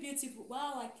 it's very beautiful.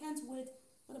 Wow, I can't wait.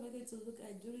 What am I going to look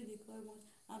at during the coil one?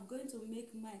 I'm going to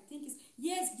make mine. Think it's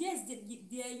yes, yes.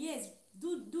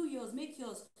 Do yours, make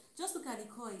yours. Just look at the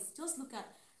coils. Just look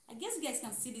at. I guess you guys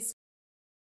can see this.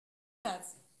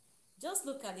 Just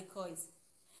look at the coils.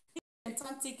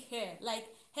 Fantastic hair, like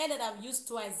hair that I've used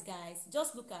twice, guys.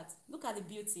 Just look at the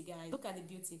beauty, guys. Look at the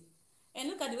beauty, and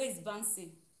look at the way it's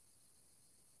bouncing.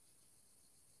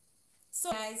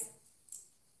 So, guys,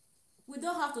 we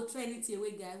don't have to throw anything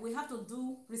away, guys. We have to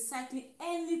do recycling,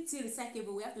 anything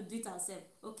recyclable, we have to do it ourselves.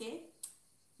 Okay,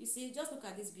 you see, just look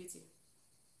at this beauty.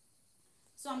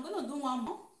 So I'm going to do one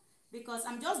more, because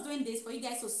I'm just doing this for you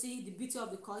guys to see the beauty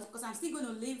of the coils, because I'm still going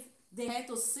to leave the hair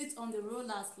to sit on the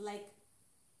rollers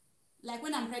like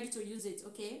when I'm ready to use it.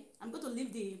 Okay, I'm going to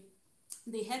leave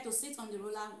the hair to sit on the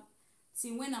roller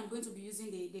till when I'm going to be using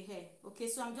the hair. Okay,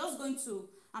 so I'm just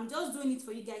doing it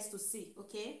for you guys to see.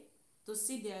 Okay, to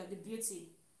see the beauty.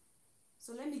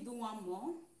 So let me do one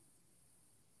more.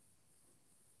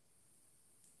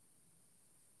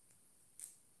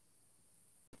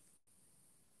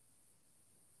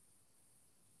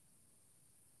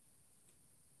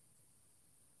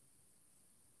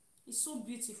 It's so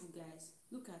beautiful, guys.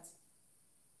 Look at,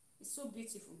 it's so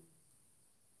beautiful.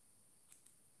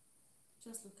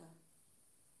 Just look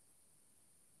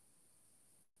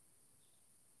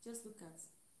at,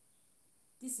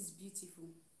 this is beautiful.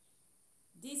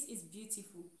 This is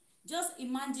beautiful. Just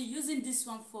imagine using this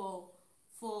one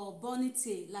for bonnet,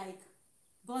 like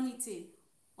bonnet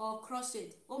or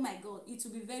crochet. Oh my god, it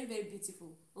will be very, very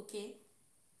beautiful. Okay,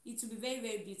 it will be very,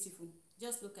 very beautiful.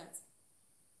 Just look at,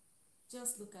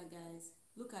 guys,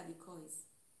 look at the coils.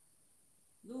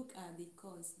 Look at the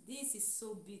coils. This is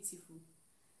so beautiful.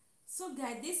 So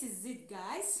guys, this is it,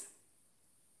 guys.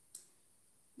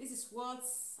 This is what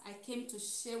I came to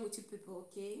share with you people.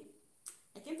 Okay,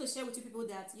 I came to share with you people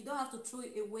that you don't have to throw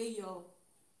away your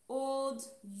old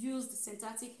used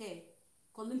synthetic hair,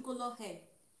 Kanekalon hair.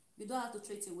 You don't have to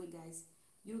throw it away, guys.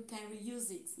 You can reuse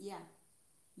it. Yeah,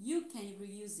 you can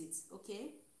reuse it.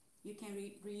 Okay, you can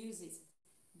reuse it.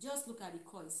 Just look at the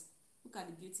coils. Look at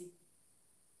the beauty.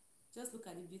 Just look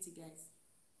at the beauty, guys.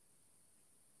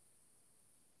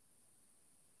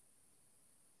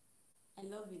 I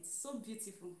love it. So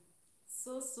beautiful.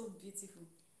 So beautiful.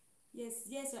 Yes,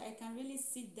 yes, I can really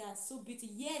see that. So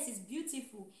beautiful. Yes, it's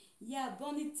beautiful. Yeah,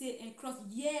 bonnet and cross.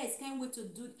 Yes, can't wait to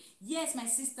do. Yes, my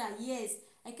sister. Yes,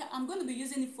 I'm going to be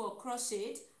using it for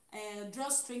crochet,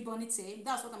 drawstring bonnet.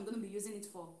 That's what I'm going to be using it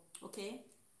for. Okay,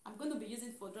 I'm going to be using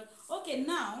it for draw. Okay,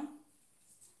 now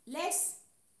let's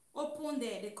open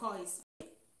the coils.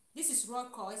 This is raw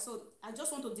coil, so I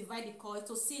just want to divide the coil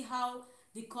to see how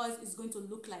the coil is going to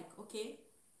look like. Okay,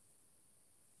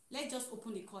 let's just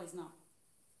open the coils now.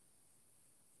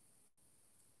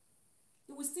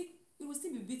 It will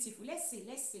still be beautiful. Let's see.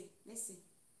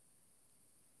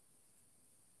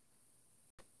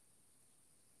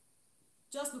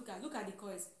 Just look at the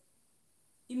coils.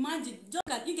 Imagine, just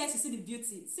look at, you guys, to see the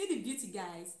beauty. See the beauty,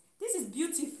 guys. This is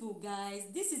beautiful, guys.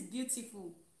 This is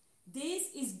beautiful. This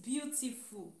is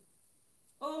beautiful.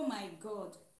 Oh my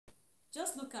god.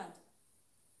 Just look at.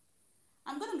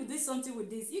 I'm gonna be doing something with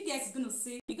this. You guys are gonna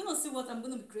see. You're gonna see what I'm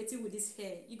gonna be creating with this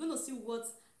hair. You're gonna see what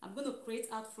I'm gonna create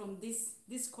out from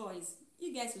these coils.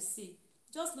 You guys will see.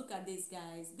 Just look at this,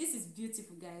 guys. This is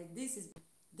beautiful, guys. This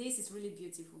is really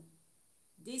beautiful.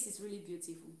 This is really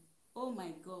beautiful. Oh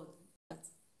my god.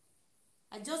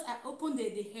 I opened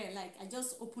the hair, like I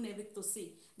just opened everything to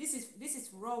see. This is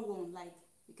raw one, like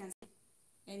you can see.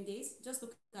 And this, just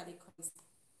look at the coils.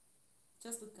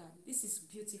 Just look at, this is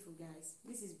beautiful, guys.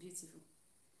 This is beautiful.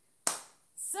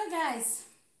 So guys,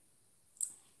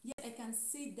 yes, I can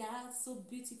see that. So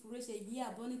beautiful, Rachel.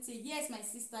 Yeah, bonnet. Yes, my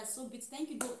sister, so beautiful.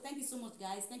 Thank you so much,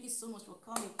 guys. Thank you so much for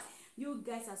coming. You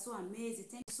guys are so amazing.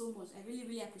 Thank you so much. I really,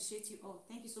 really appreciate you all.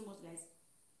 Thank you so much, guys.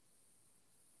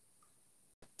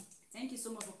 Thank you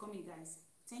so much for coming, guys.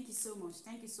 Thank you so much.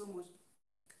 Thank you so much.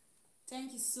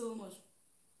 Thank you so much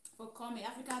for coming.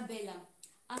 Africa Bella,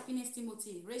 Happiness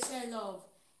Timothy, Rachel Love,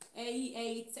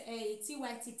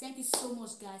 TYT. Thank you so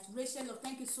much, guys. Rachel Love,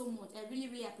 thank you so much. I really,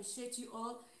 really appreciate you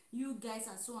all. You guys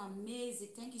are so amazing.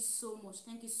 Thank you so much.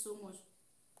 Thank you so much.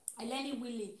 Eleni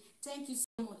Willie, thank you so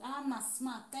much. Amma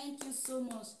Smart, thank you so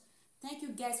much. Thank you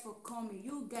guys for coming.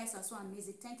 You guys are so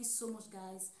amazing. Thank you so much,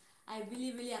 guys. I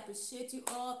really, really appreciate you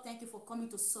all. Thank you for coming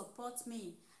to support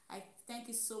me. I thank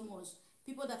you so much.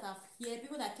 People that are here,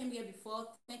 people that came here before,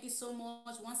 thank you so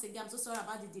much. Once again, I'm so sorry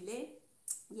about the delay.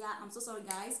 Yeah, I'm so sorry,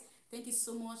 guys. Thank you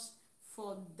so much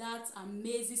for that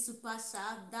amazing super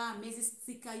chat, that amazing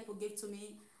sticker you gave to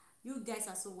me. You guys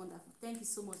are so wonderful. Thank you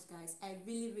so much, guys. I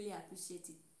really, really appreciate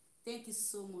it. Thank you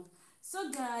so much.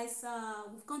 So guys,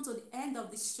 we've come to the end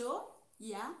of the show.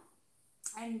 Yeah,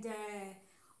 and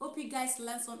hope you guys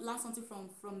learn something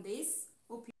from this.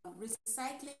 Hope you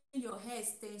recycling your hair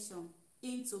extension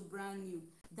into brand new.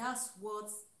 That's what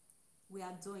we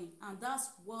are doing, and that's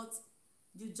what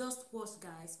you just watched,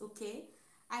 guys. Okay,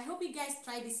 I hope you guys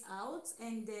try this out,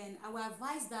 and then I will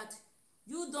advise that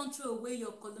you don't throw away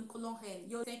your Kanekalon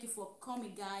hair. Thank you for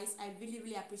coming, guys. I really,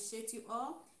 really appreciate you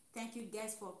all. Thank you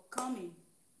guys for coming.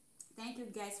 Thank you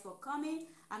guys for coming.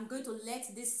 I'm going to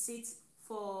let this sit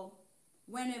for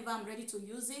whenever I'm ready to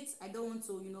use it. I don't want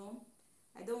to,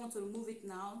 I don't want to remove it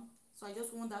now. So I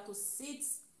just want that to sit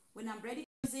when I'm ready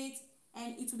to use it,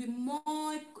 and it will be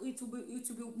more, it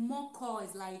will be more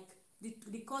coils, like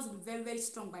the coils will be very, very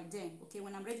strong by then. Okay,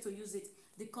 when I'm ready to use it,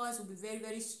 the coils will be very,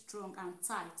 very strong and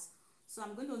tight. So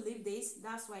I'm going to leave this.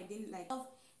 That's why I didn't like love.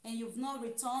 And you've not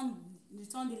returned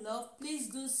the love, please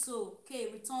do so. Okay,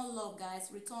 return love, guys.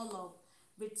 Return love.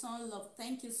 Return love.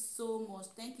 Thank you so much.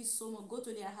 Thank you so much. Go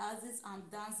to their houses and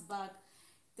dance back.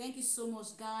 Thank you so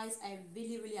much, guys. I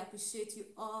really, really appreciate you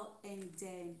all. And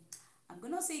I'm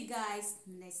gonna see you guys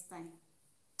next time.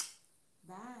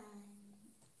 Bye.